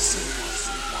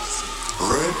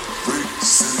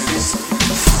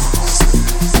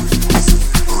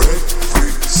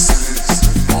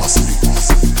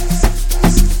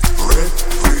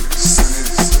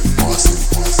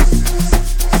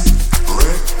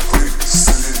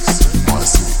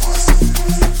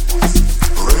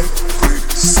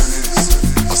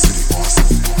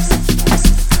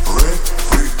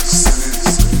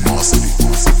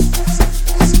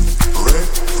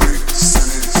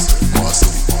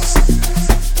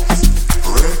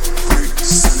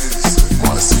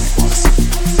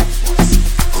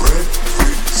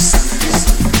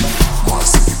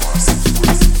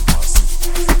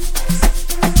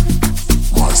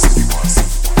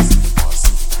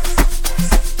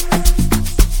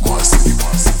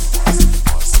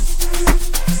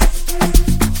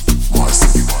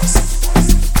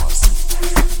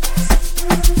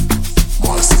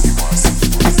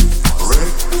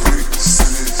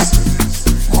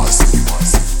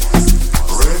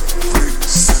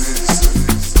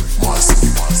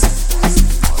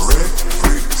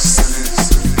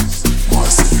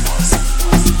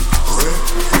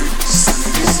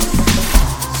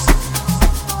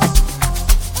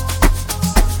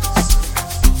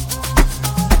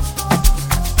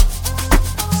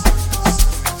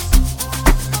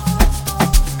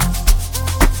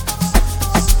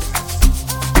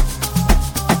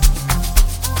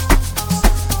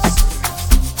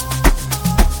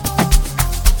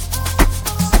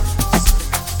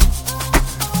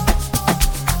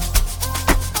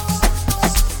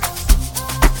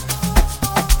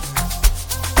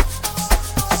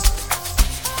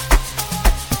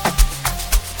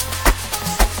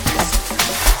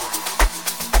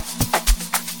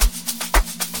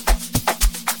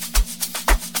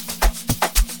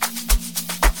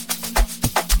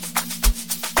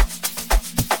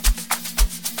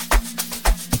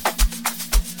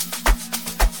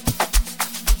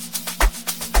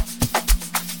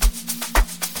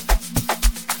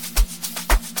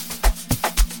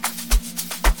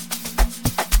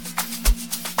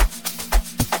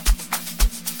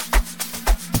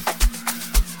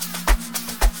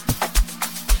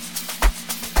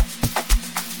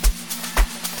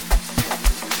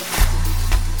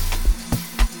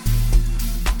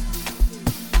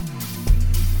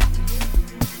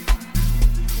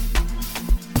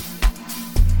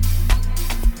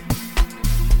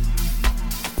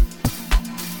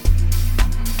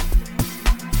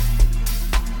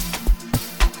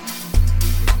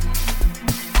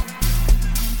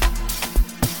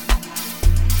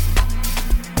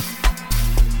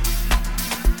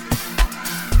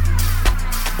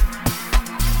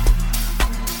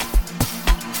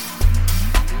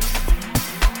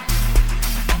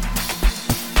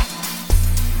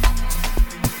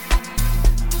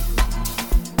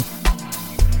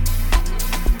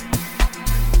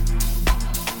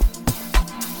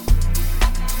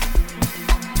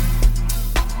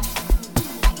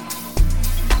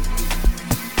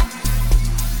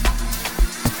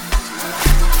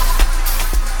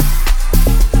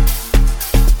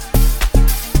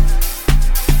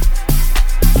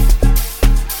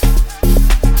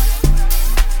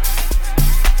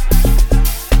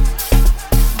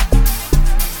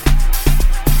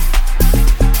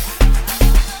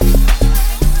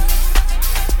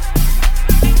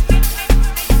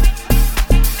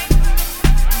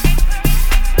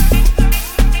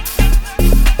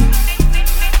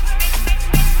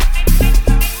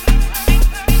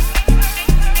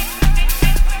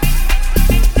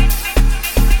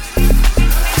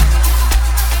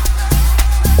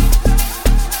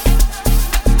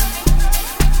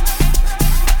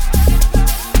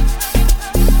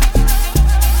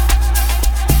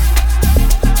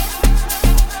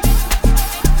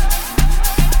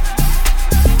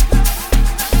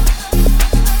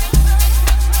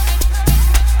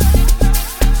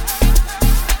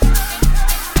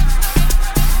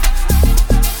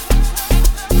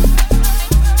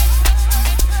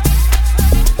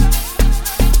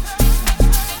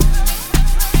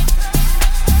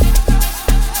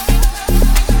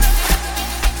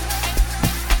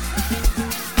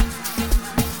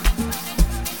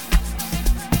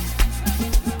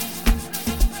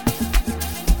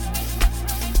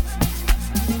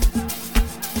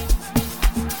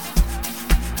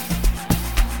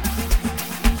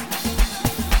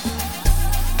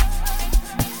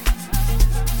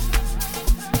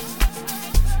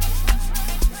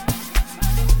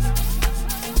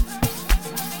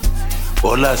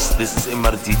 Hola, this is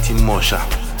MRDT Mosha.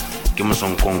 Ke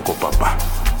Mzonkonko papa,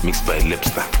 mixed by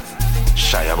Lipster.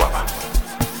 Shaya baba.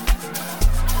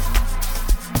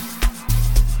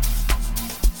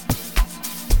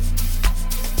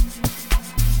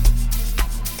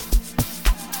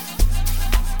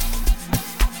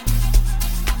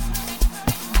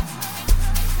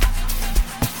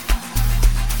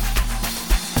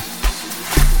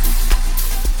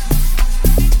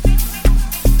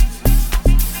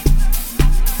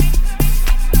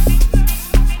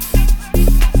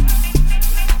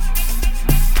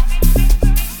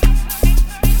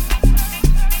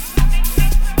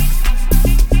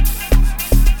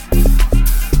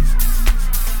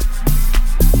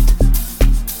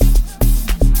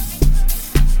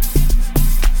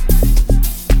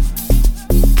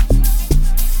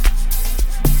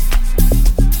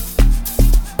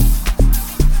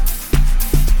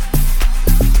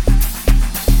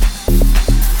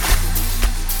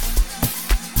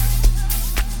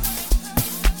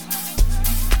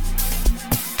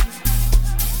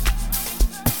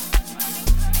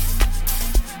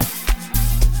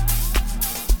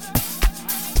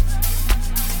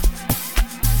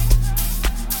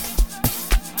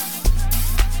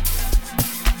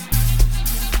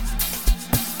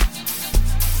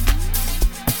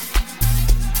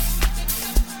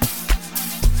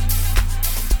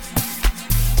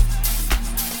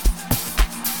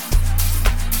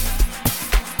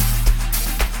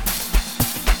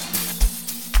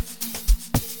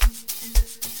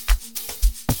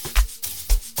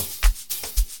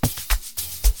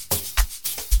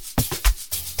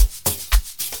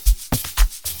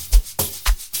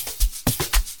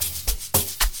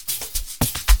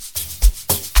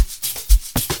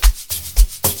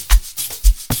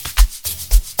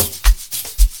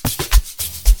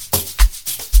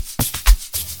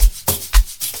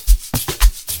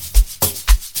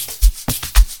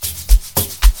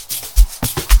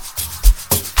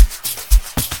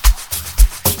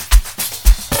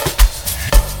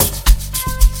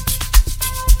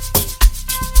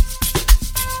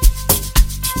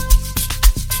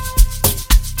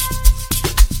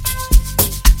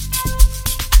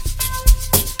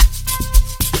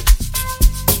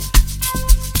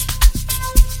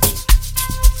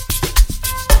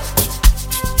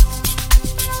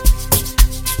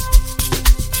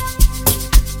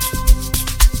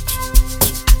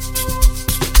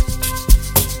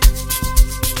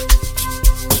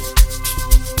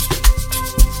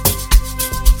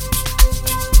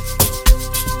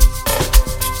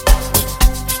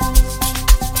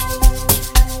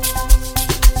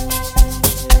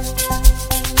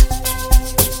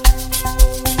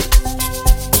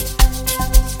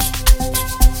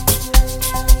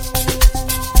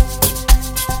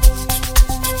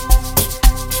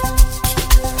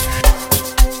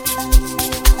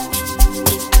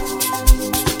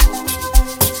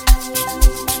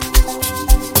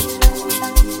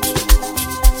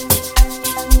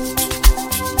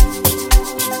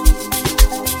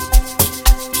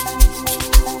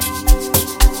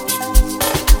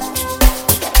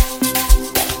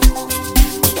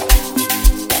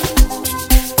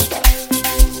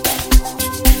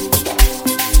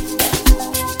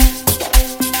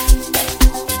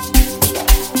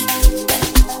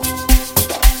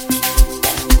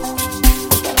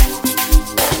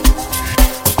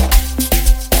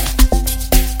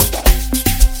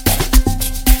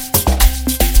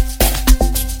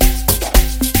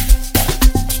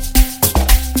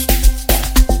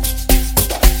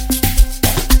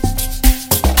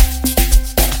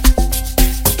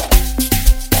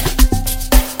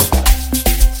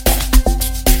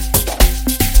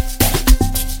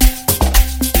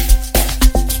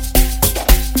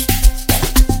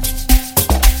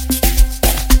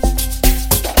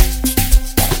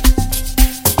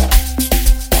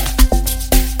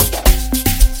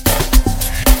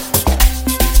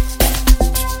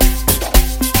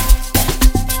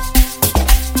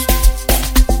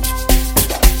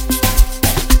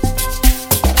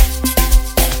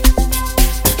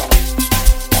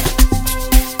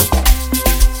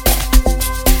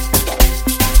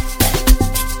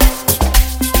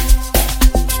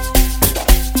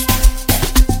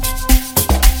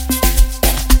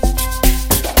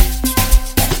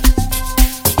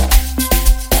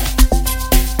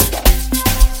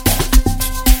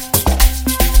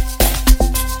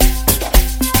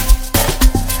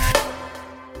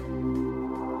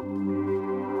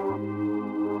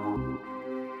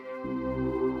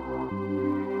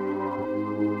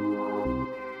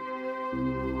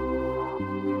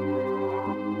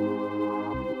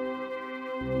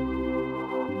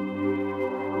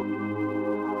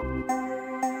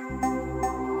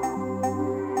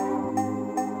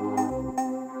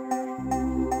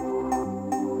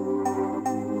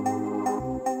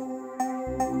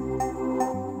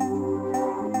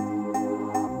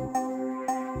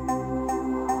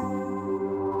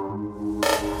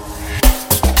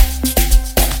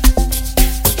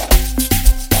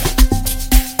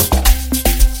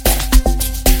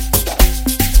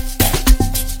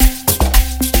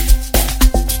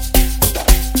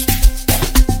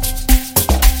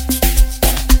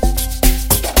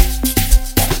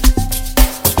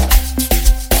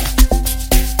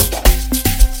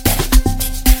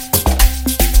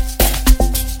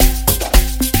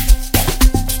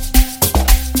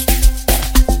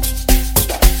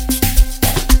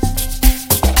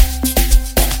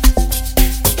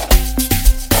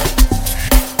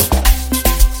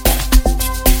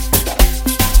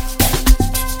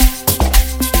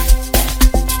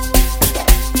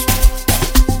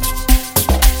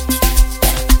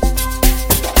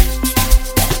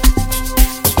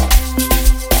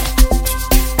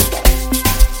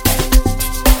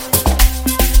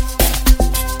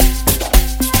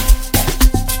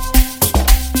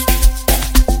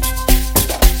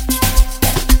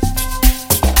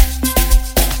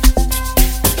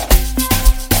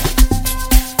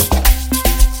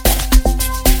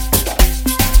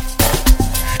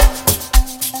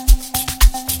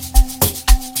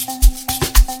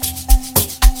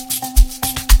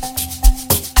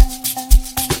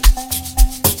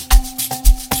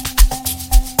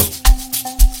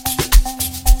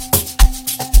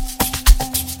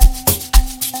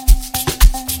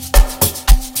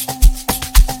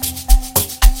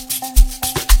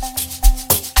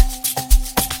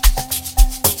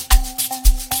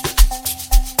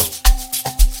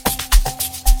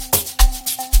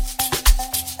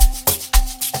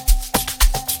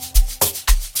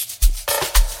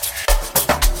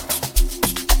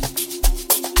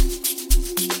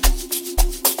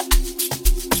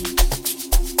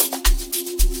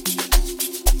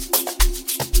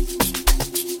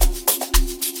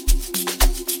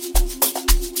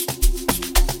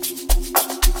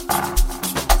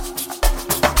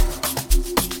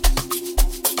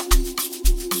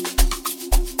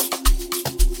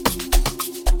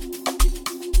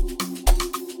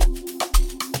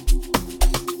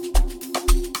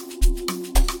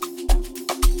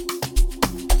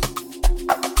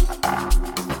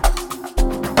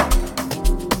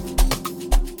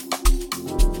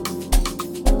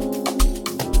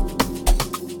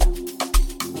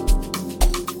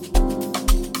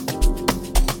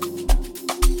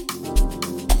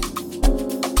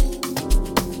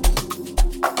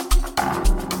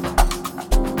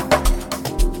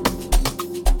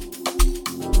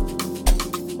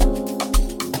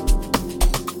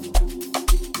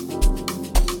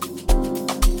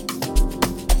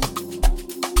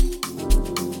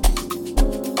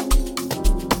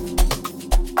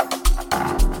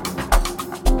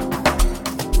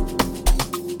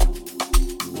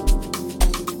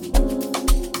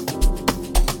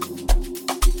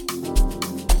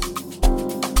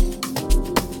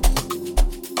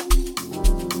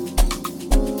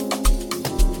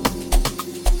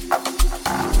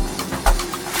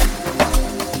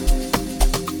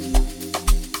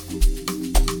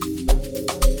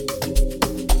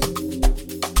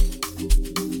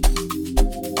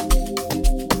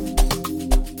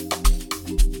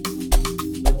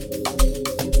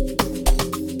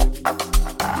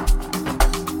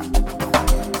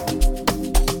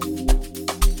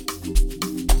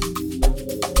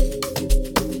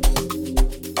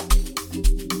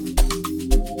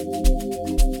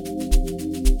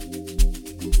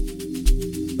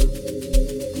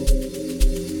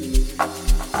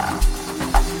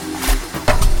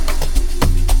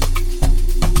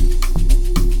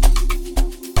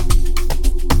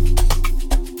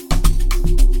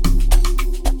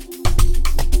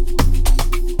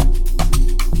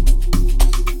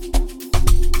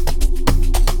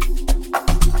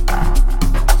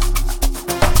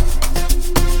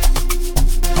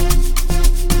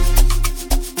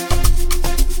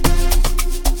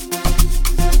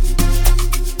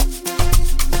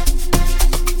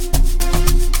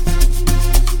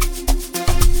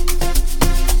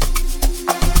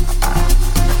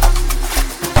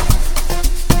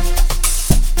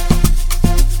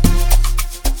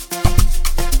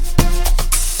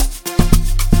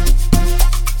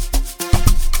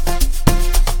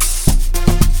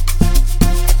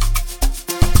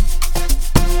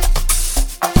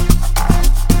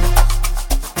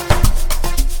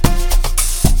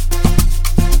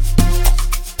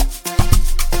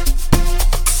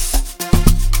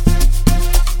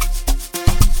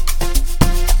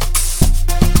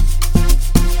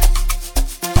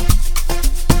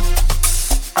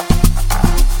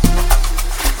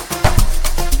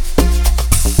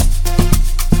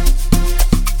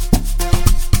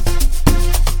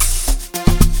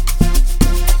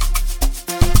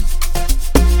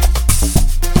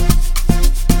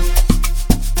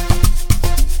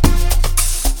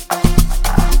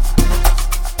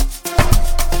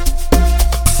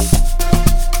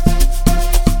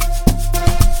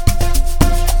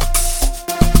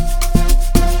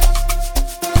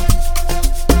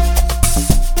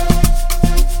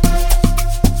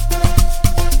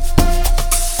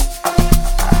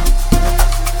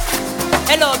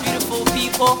 Hello, beautiful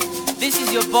people. This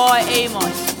is your boy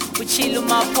Amos with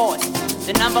Chiluma Pause,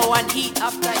 the number one heat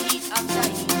after heat after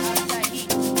heat after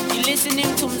heat. You're listening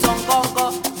to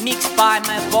Mzongongo, mixed by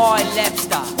my boy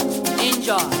Lepstar.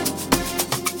 Enjoy.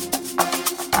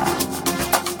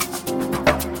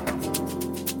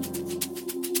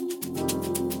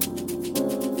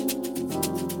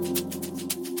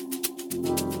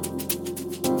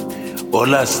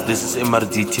 Hola, this is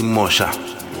MRDT Mosha.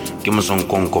 Ke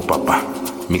Mzongongo papa,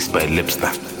 mixed by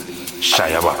Lepstar.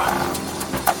 Shaya baba.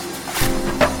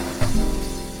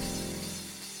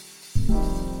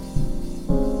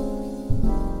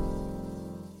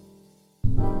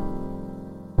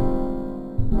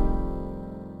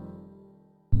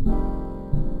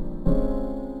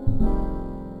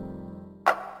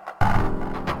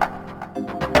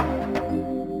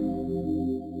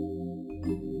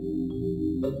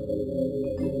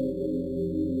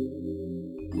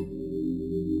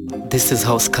 This is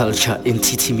house culture in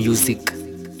TT Music.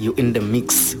 You in the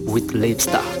mix with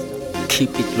Lepstar.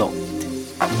 Keep it locked.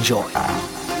 Enjoy.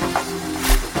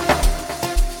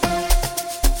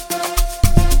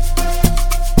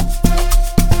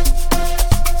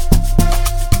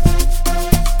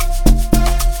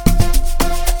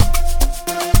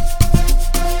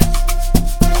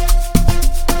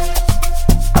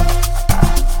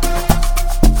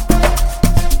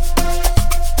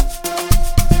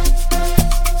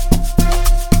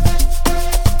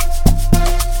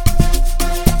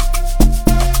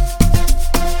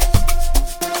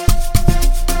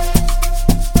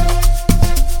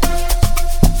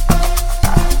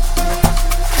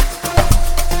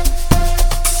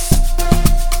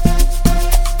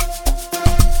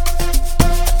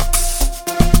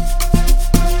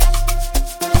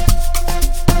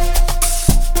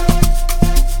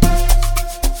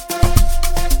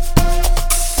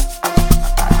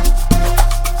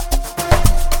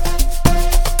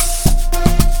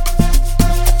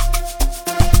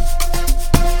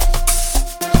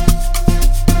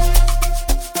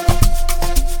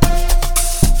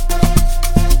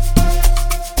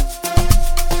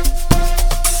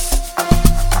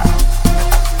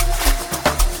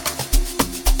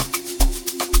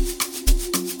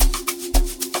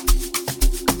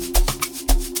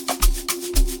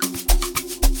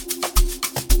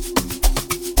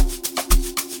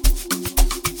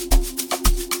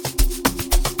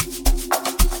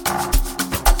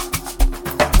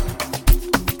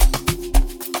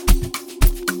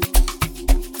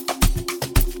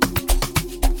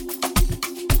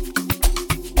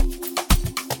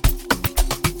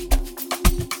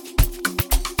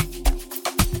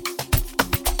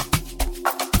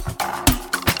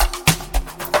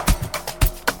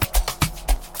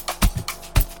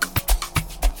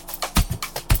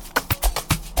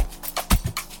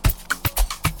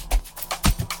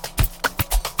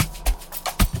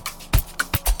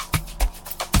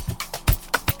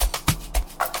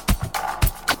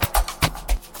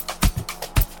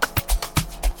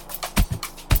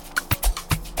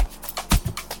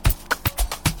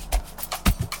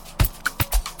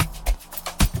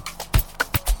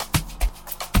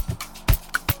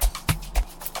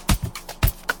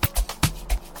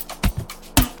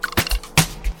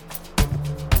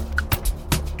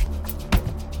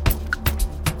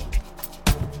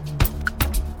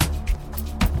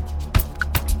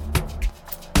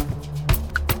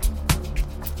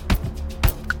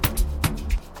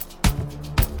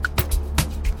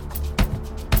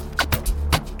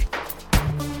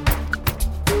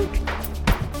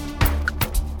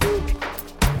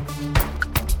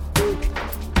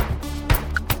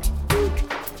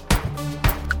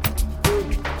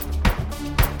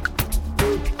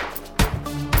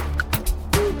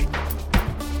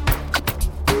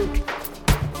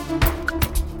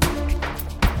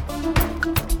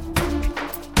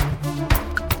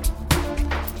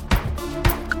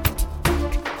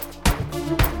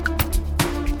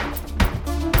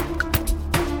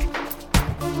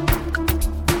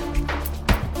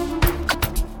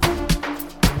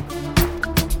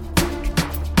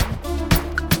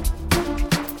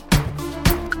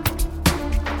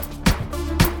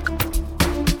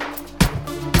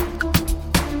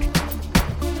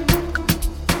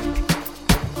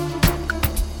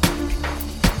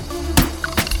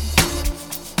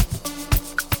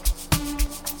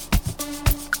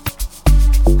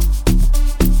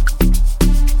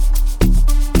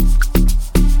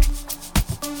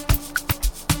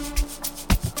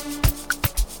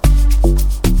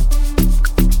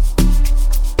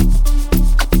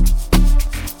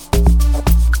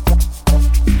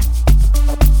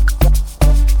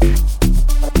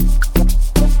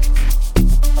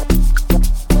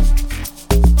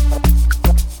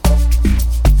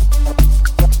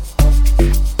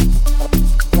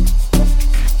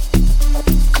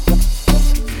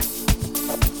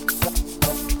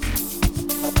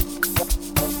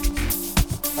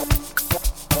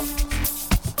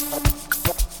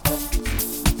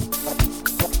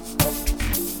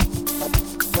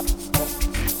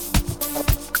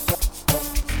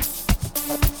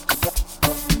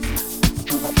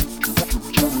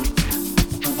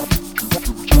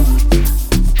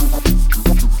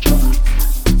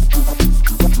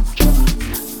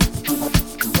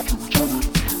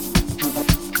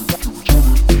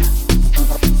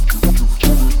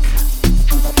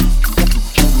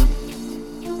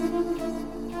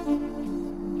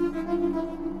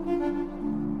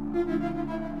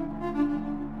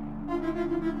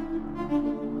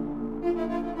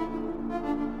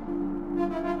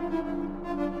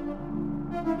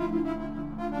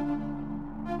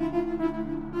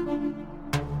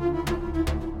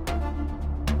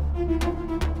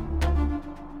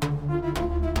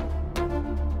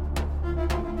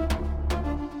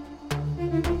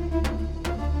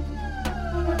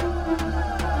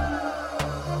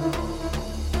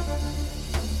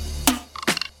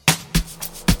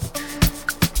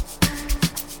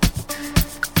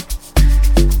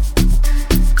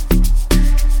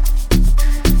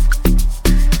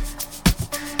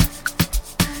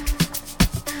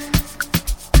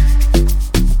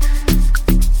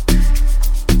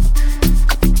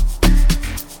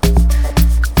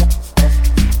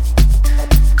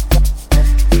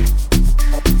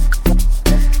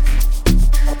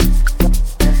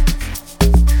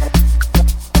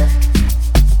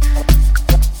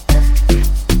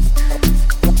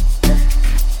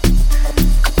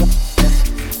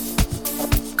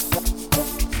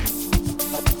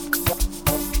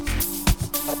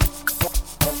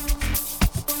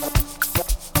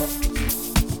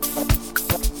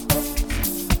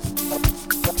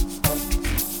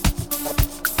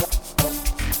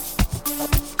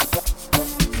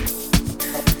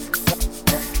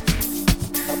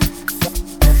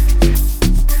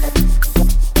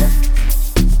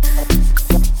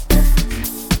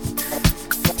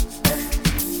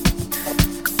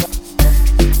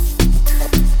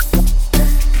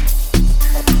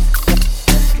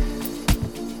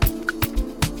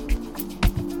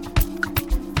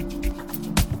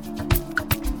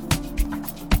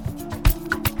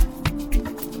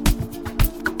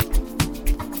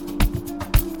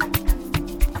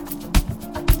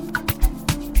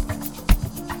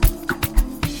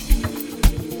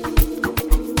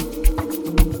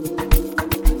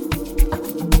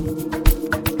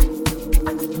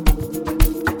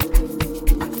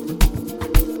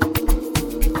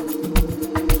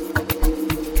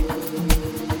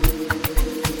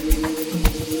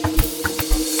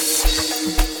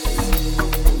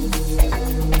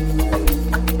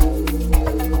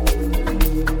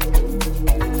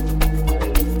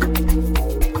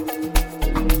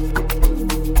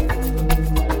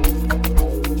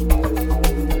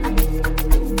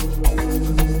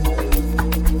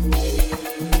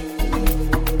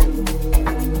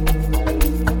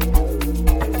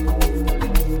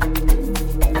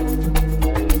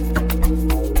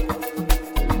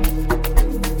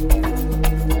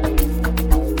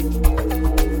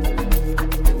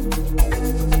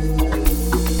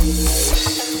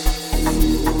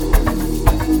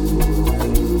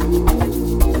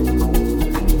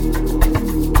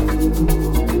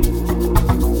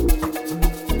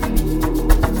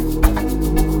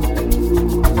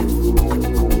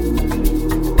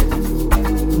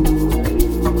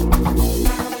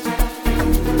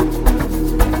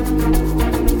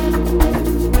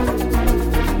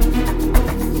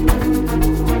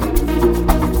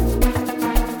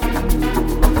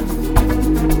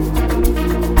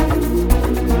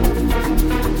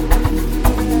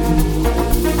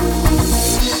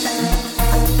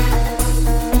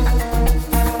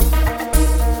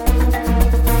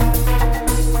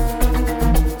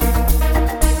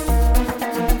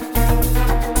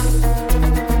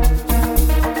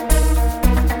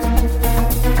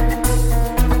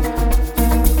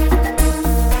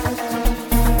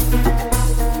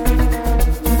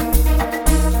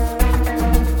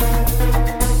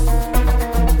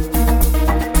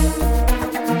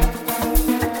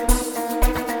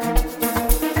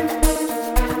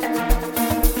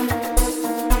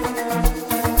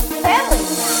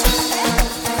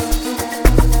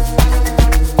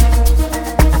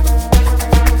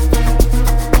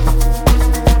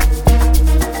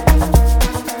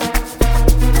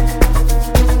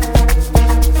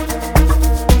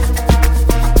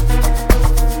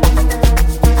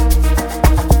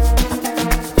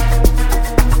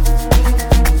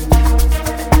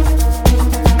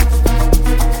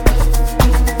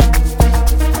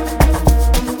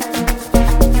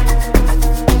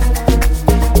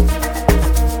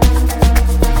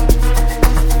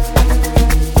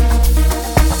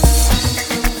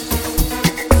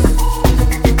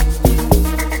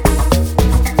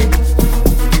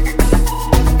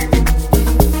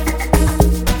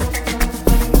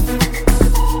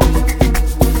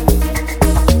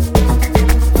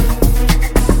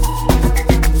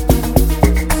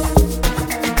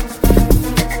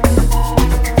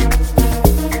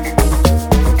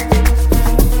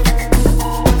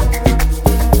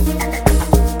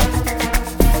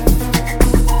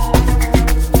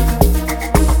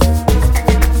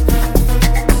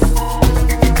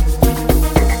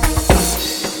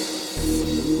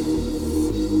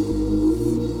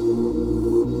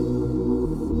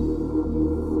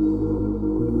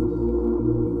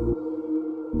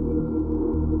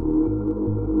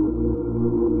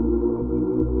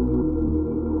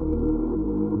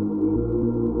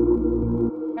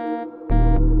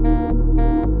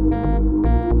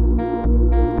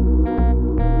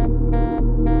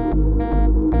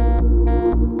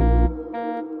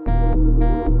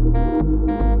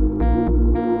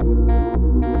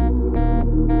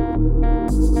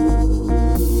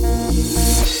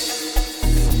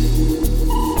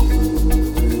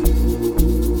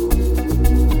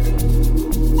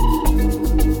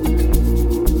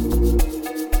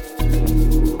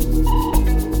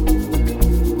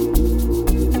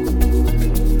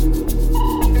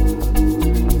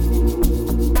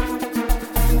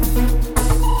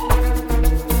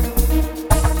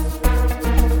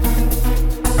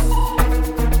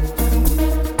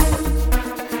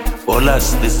 Hola,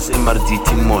 this is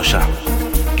MRDT Mosha.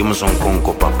 Ke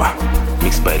Mosonkonko papa,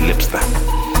 mixed by Lipstar.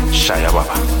 Shaya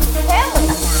baba.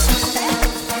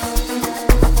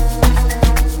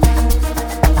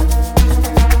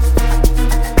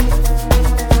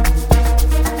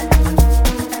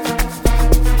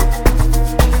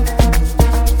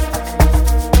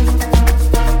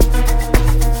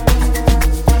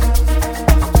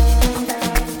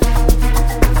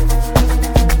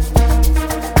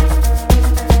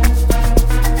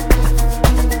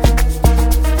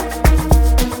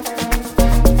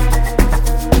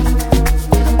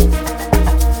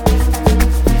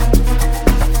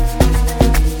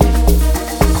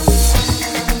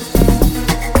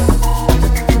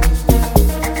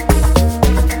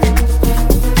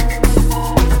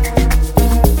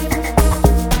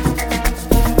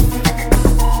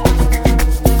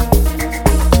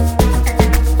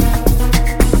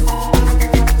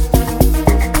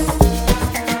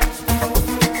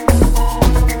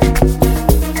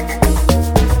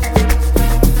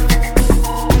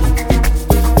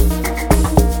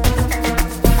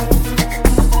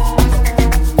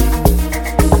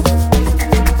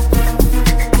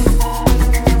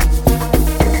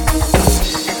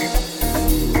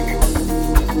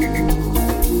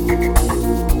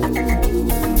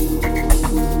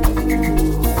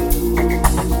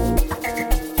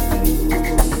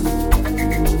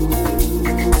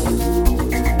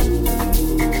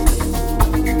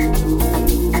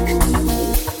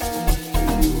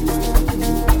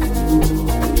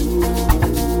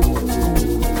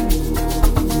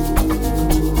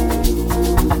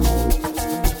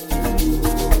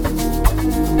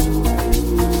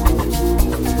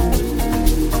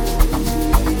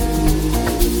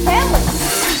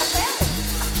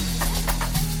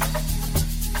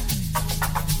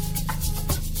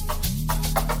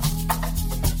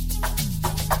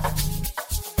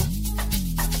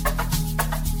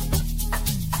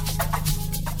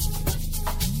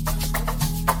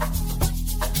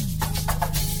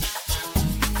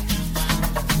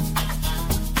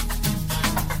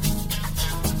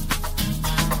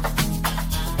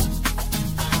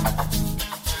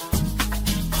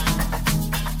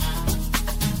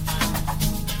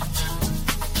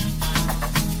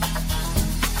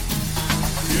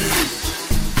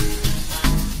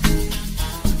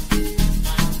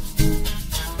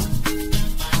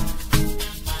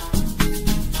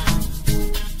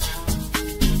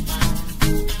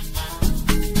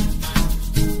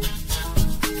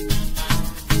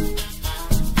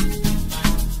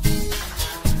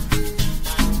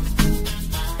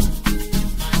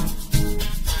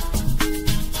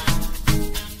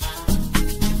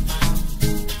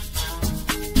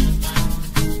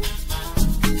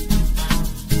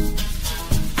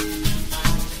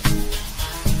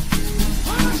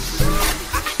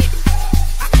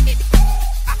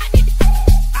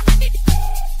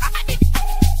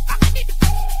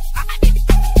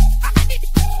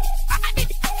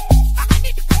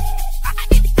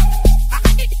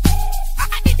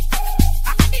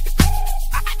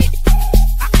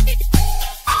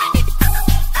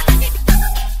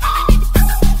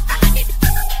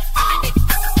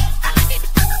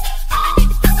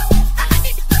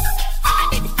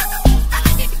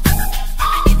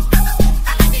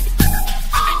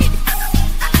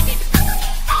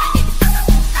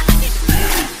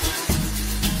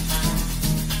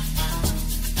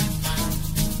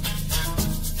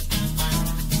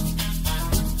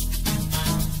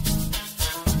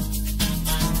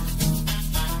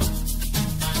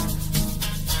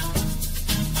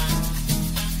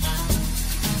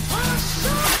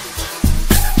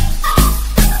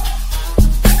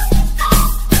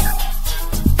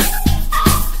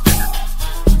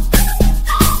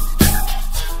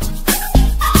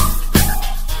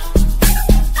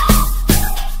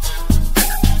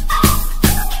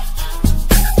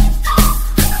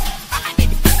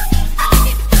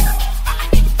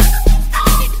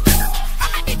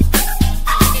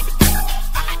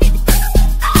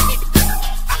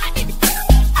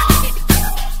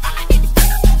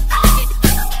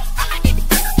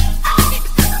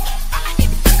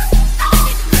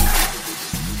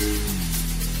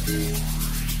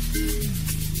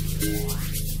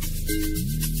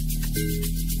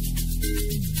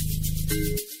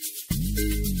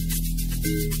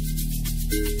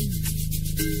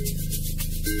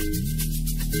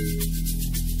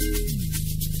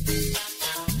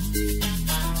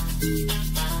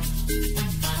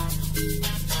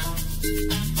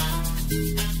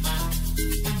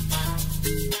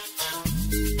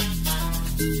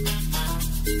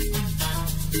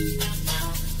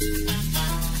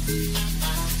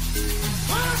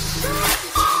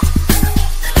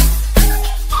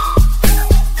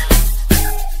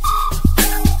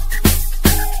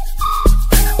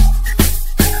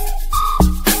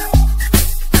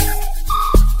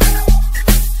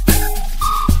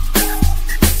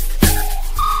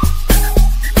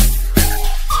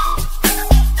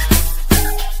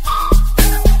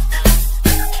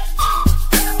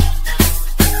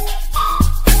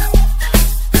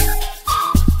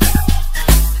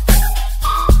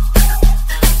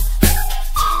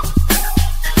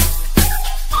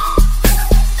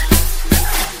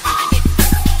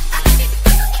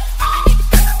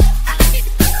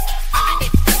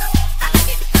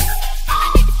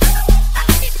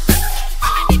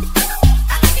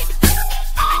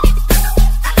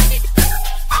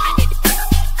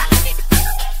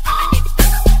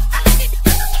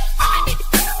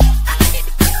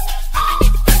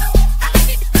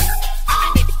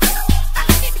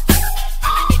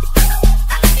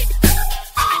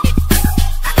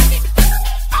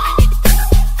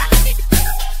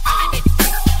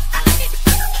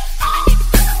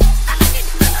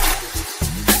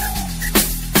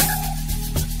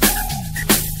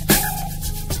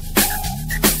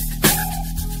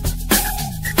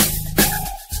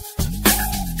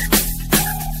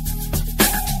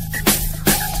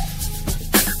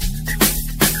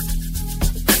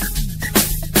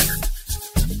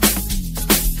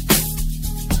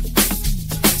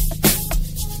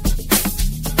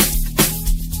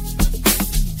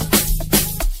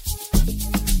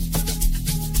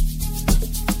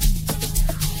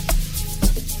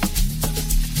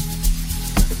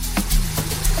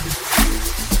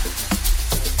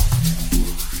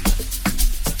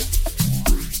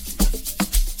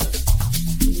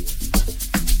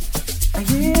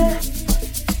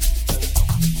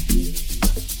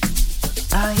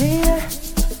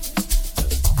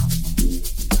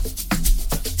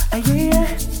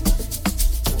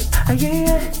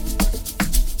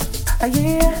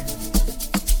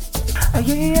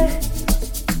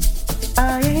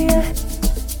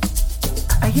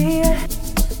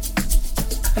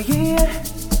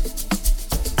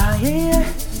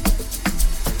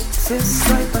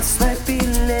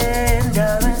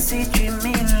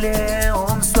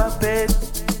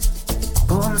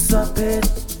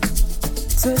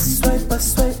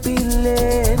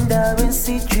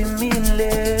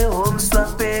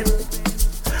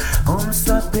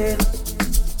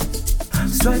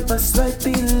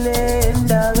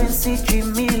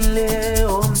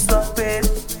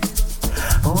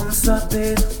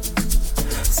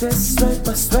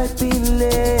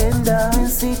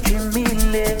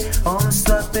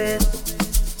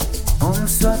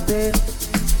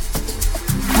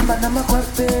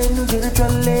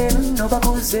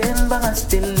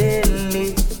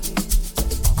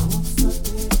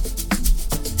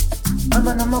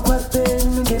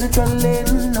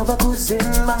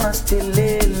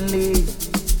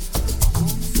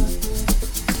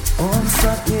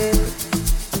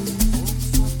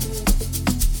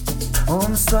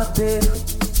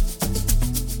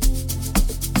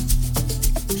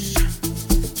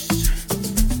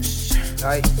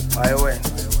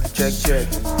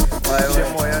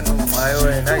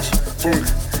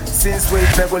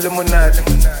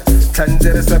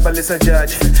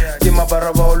 Judge Kima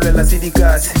baraba olwela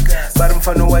sidikasi Bar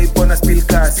mfano waipona spill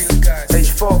kasi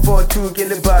H442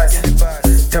 kile basi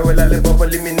Tawela le baba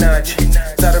liminaji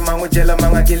Tare mangu jela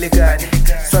manga kile gani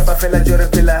Swapa fela jore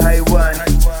pila high one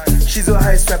Shizo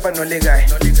high swapa no legai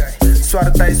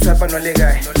Swarta swapa no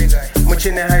legai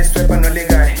Muchine high swapa no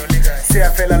legai Sea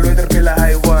fela loiter pila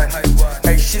high one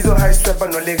Shizo high swapa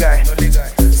no legai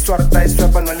Swarta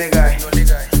swapa no legai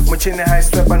Muchine high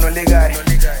swapa no legai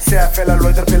Sea fela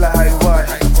loiter pila high one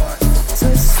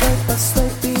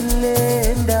Swipe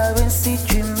ile ndawe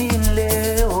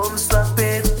nsijimile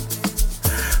Swipe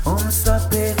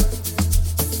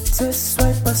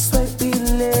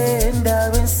ile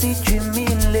ndawe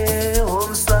nsijimile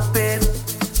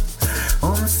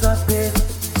Swipe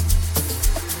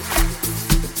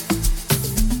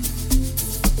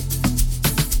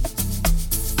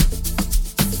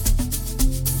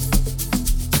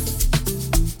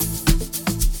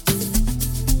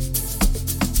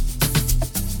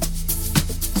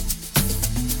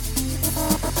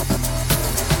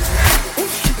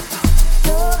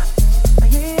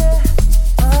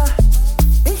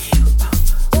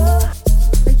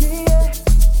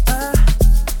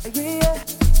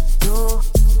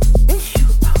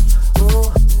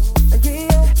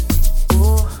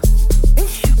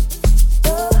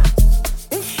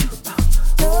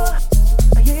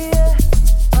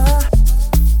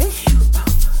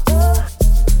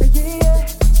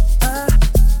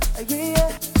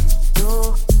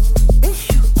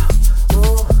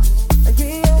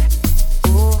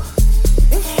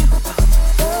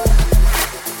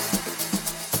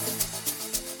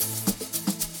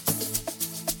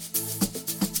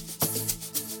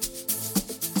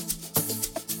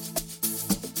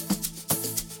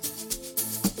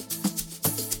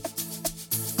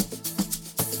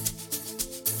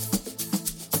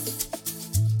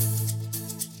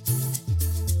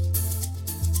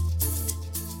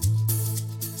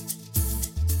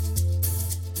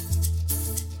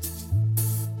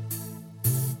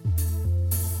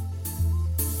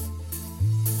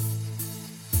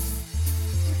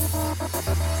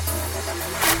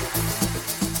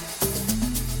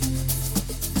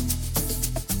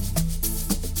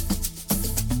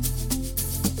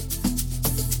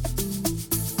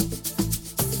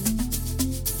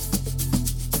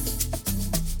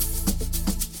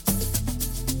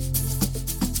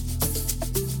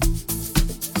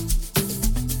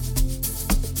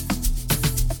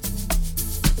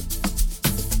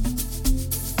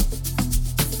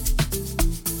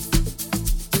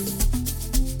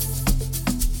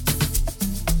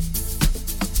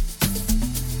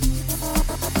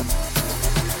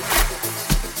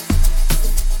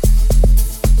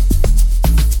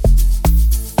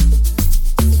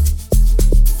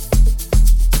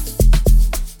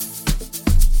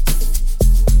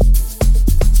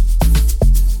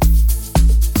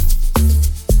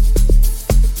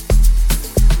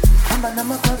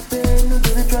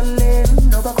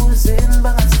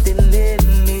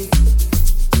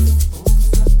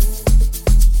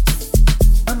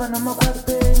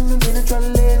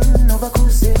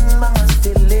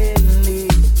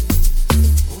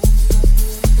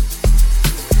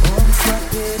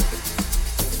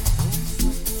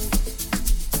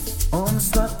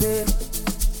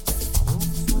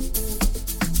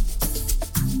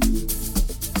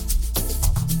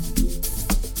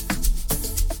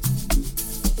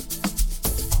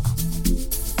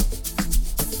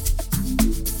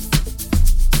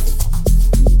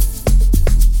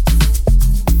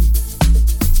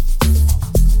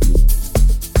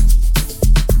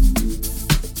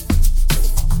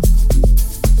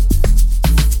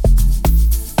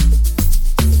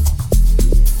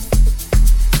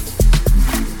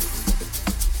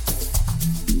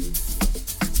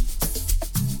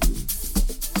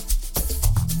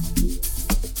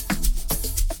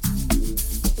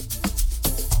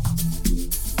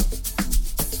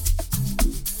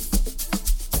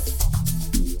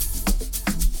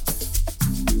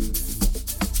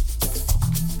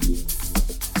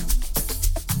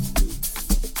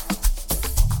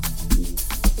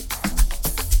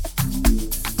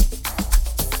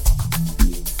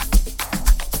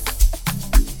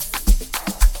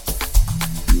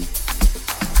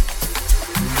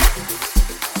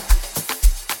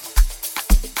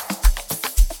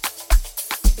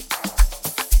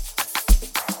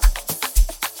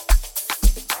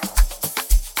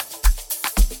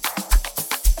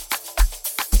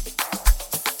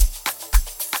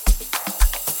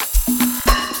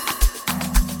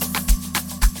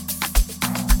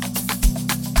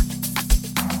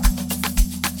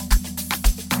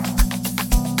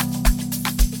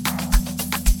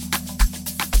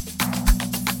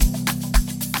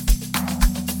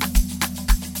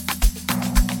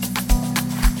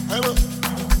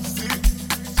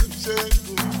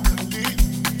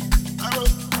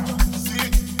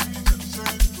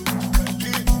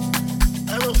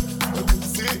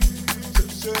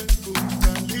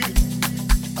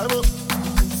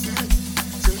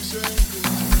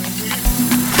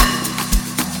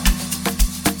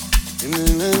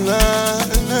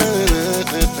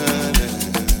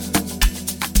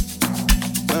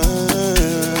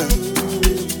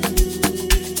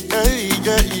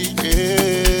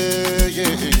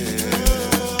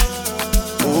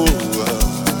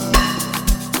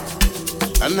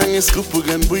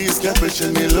Scoopgan boys capriccia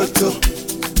nell'otto.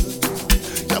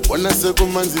 Buona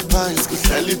secomanzi pines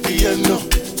kuhlala piano.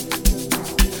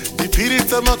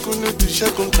 Dipirita makunu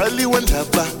tusha konkhali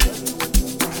wandaba.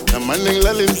 Namane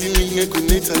ngilale endlini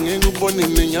ngekunetha ngekubone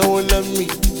nenyawo lami.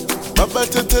 Baba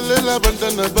thethelela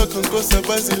abantwana bakho nkosi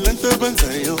bazilento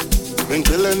benzayo.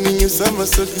 Bengicela ninyi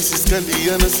samasokisi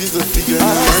skandiyana sizofika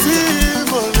namandla.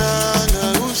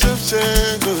 Asibonanga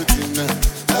ushefshengo thina.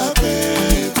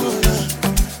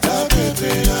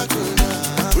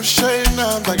 Ushayina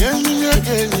bageni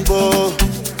again bo.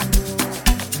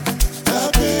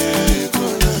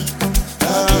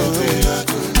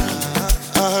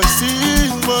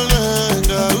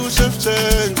 Asimbolanga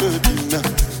ushefshengo thina.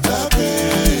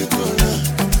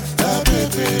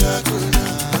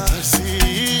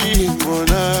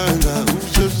 Asimbolanga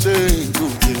ushefshengo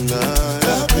thina.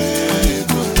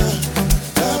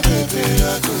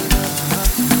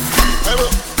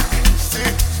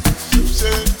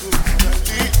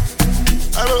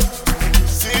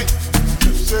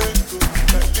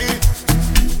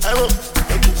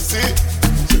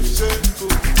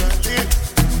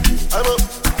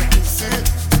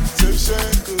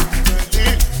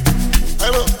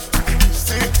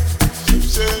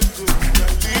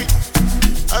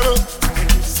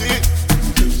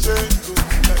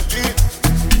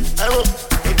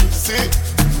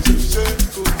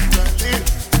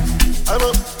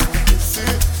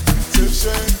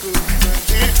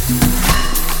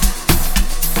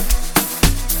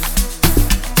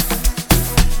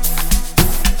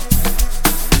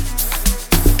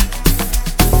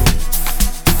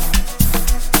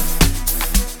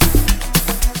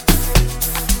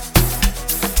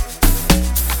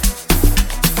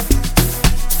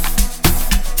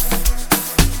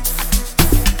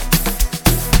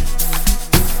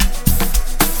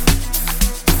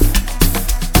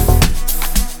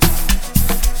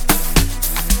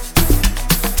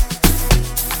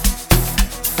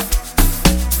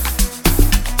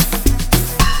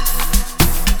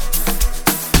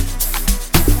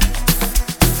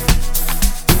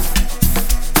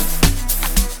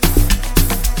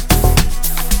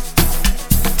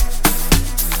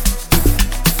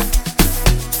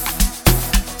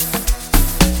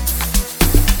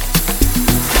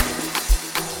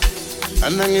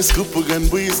 Scoopgan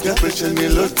boys capriccia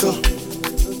nell'otto.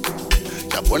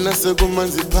 Buona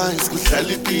secomanzi pines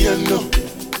kuhlala piano.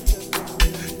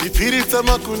 Dipirita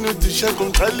makunu tusha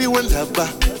konkhali wandaba.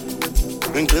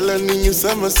 Bengicela ninyi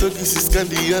samasokisi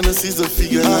skandiyana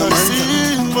sizofika namandla.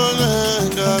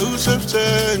 Asimbolanga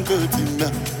ushefshengo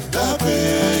thina.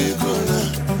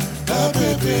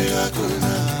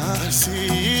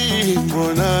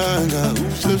 Asimbolanga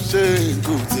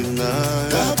ushefshengo thina.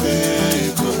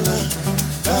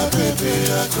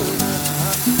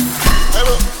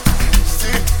 Hello,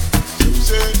 see, hello,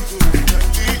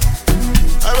 see,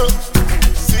 hello,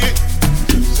 see,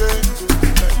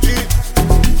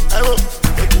 hello,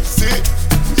 see, hello, see,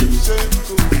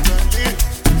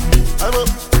 hello,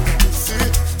 see,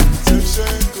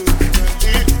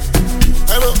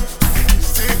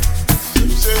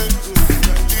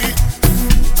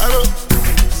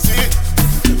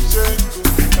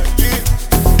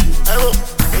 hello,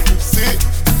 see.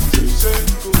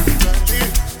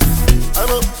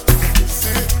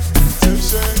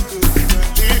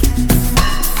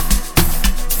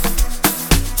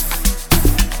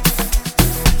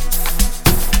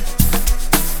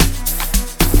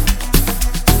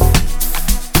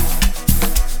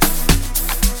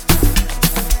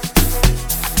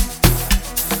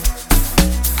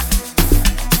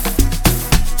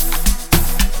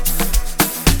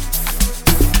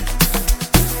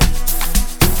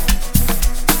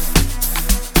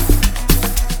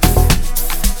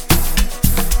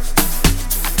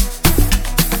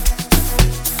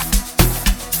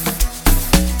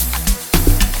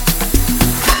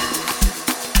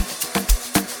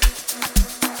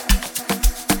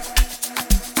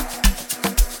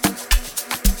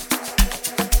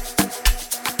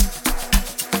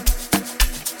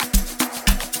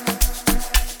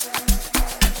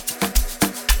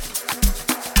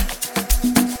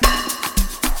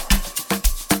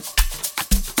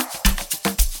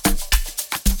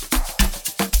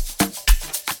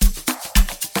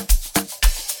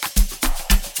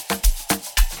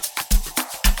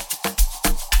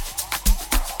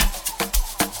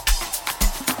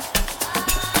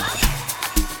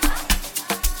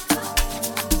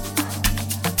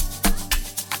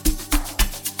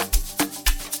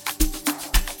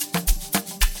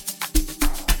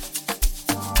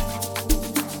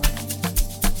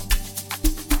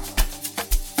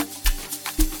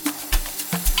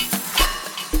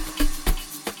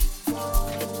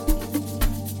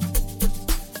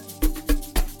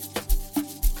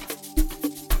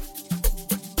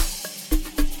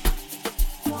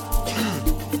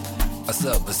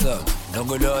 What's up?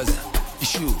 Ndongoloza,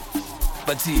 issue,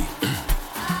 Bati.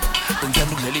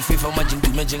 Ngithanda ukudlala iFIFA manje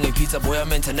ngidume njengepizza boy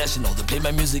I'm international. They play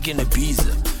my music in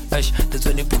Ibiza. Eish, that's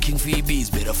when they booking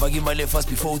fees. Better faka imali fast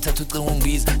before uthatha ucinga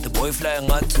ungibiza. The boy fly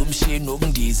ngathi umshini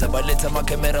wokundiza. Baletha ama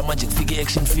camera manje kufika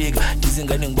action figure.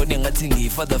 Dizingane ngibone ngathi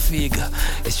ngiyi-father figure.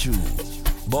 Issue.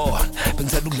 Boy,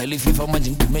 bengithanda ukudlala iFIFA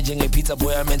manje ngidume njengepizza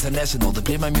boy I'm international. They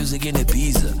play my music in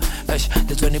Ibiza. Eish,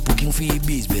 that's when they booking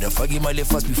fees. Better faka imali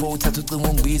fast before uthatha ucinga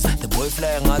ungibiza. The boy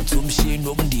fly ngathi umshini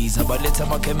wokundiza. Baletha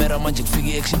ama camera manje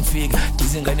kufika action figure.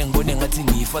 Dizingane ngibone ngathi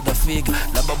ngiyi-father figure.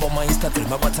 Laba bama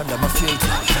Instagram abathanda ama filter.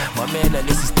 Mamela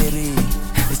lesi stereo.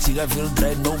 Esijikaville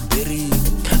dry no berry.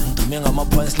 Ngidume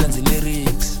ngama-punchlines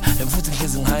lyrics. Emfuthi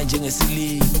ngihlezi ngihaye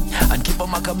njengesili. Angikhipha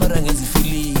amakamera ngenza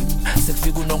ifili.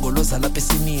 Sekufika unongoloza lapha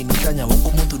esinini. Ngihlanya wonke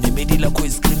umuntu nemedi lakho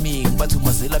screaming. Bathi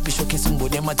umazela lapha ishowcase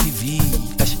ngibone ama-TV.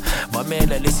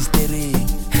 Mamela lesi stereo.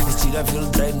 Esijikaville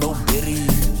dry no berry.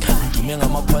 Ngidume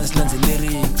ngama-punchlines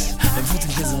lyrics. Emfuthi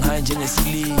ngihlezi ngihaye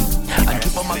njengesili.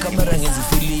 Angikhipha amakamera ngenza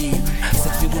ifili.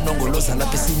 Sekufika unongoloza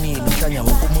lapha esinini. Ngihlanya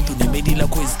wonke umuntu nemedi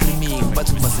lakho screaming.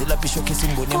 Bathi umazela lapha ishowcase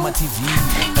ngibone ama-TV.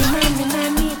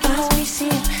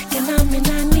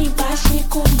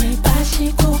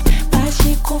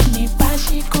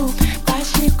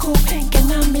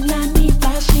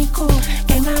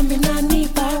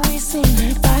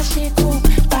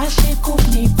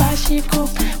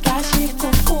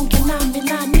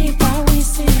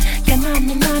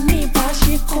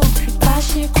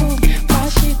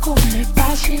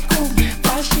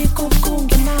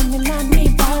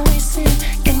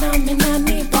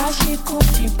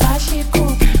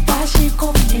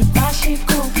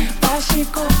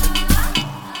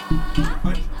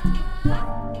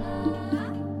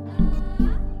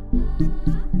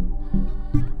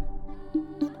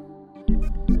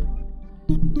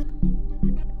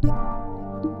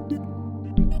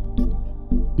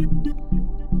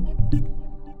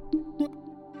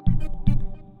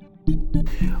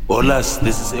 Hola,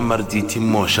 this is MRDT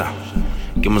Mosha.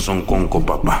 Ke Mosonkonko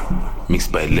Papa,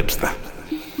 mixed by Lepsta.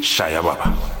 Shaya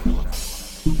Baba.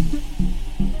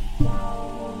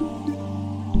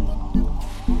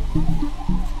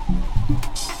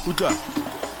 Uta.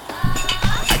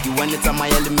 You want it on my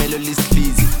melody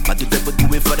sleazy, but you never do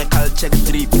it for the culture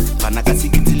trip. Panaka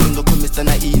sikiti lingo ko Mr.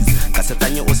 Naiz.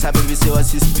 Kasetanya usabe vise wa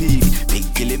speed. Big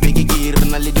gear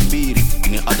na lady beer.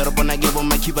 Ni other bona gebo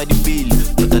makiba di bill.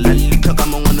 Not a lali toka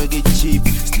mongono get cheap.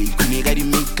 Sleep kuni gari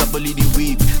make up the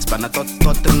weep. Spana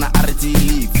tot na RT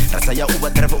leave. Rasaya uba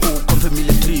driver come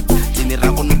family trip.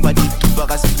 General ko nobody to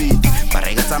baga speed.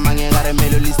 Parega samange gare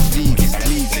melody sleazy.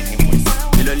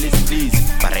 Melody sleazy.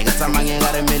 Parega samange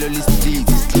gare melody sleazy.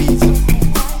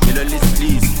 Melody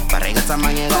please, parega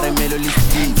tamange gare melody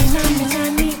please.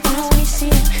 Nani bawisi,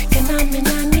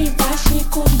 nani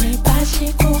bashiko, ni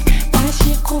bashiko,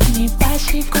 ni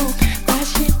bashiko,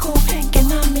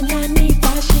 nani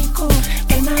bashiko,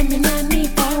 nani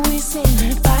bawisi, ni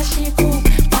bashiko,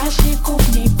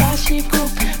 ni bashiko,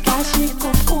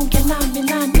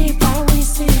 nani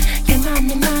bawisi,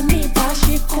 nani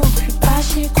bashiko, ni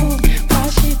bashiko,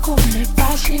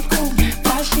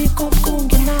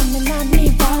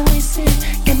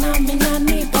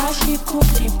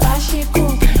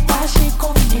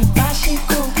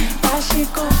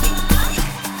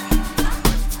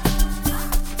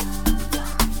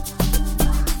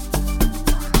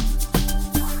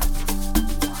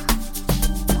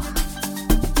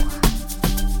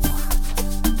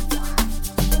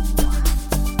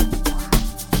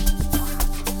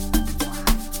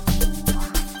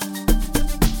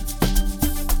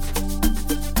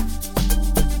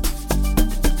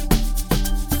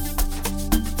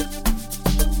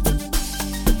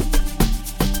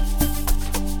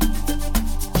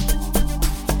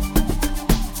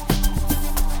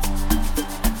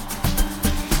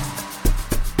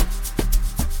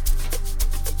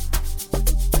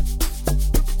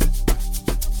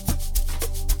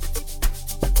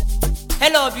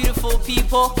 Hello beautiful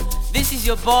people, this is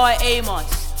your boy Amos,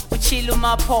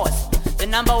 Uchiluma Pause, the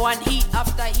 #1 heat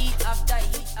after heat after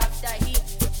heat after heat.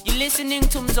 You're listening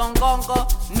to Mzongongo,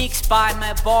 mixed by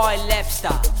my boy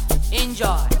Lepsta.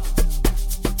 Enjoy.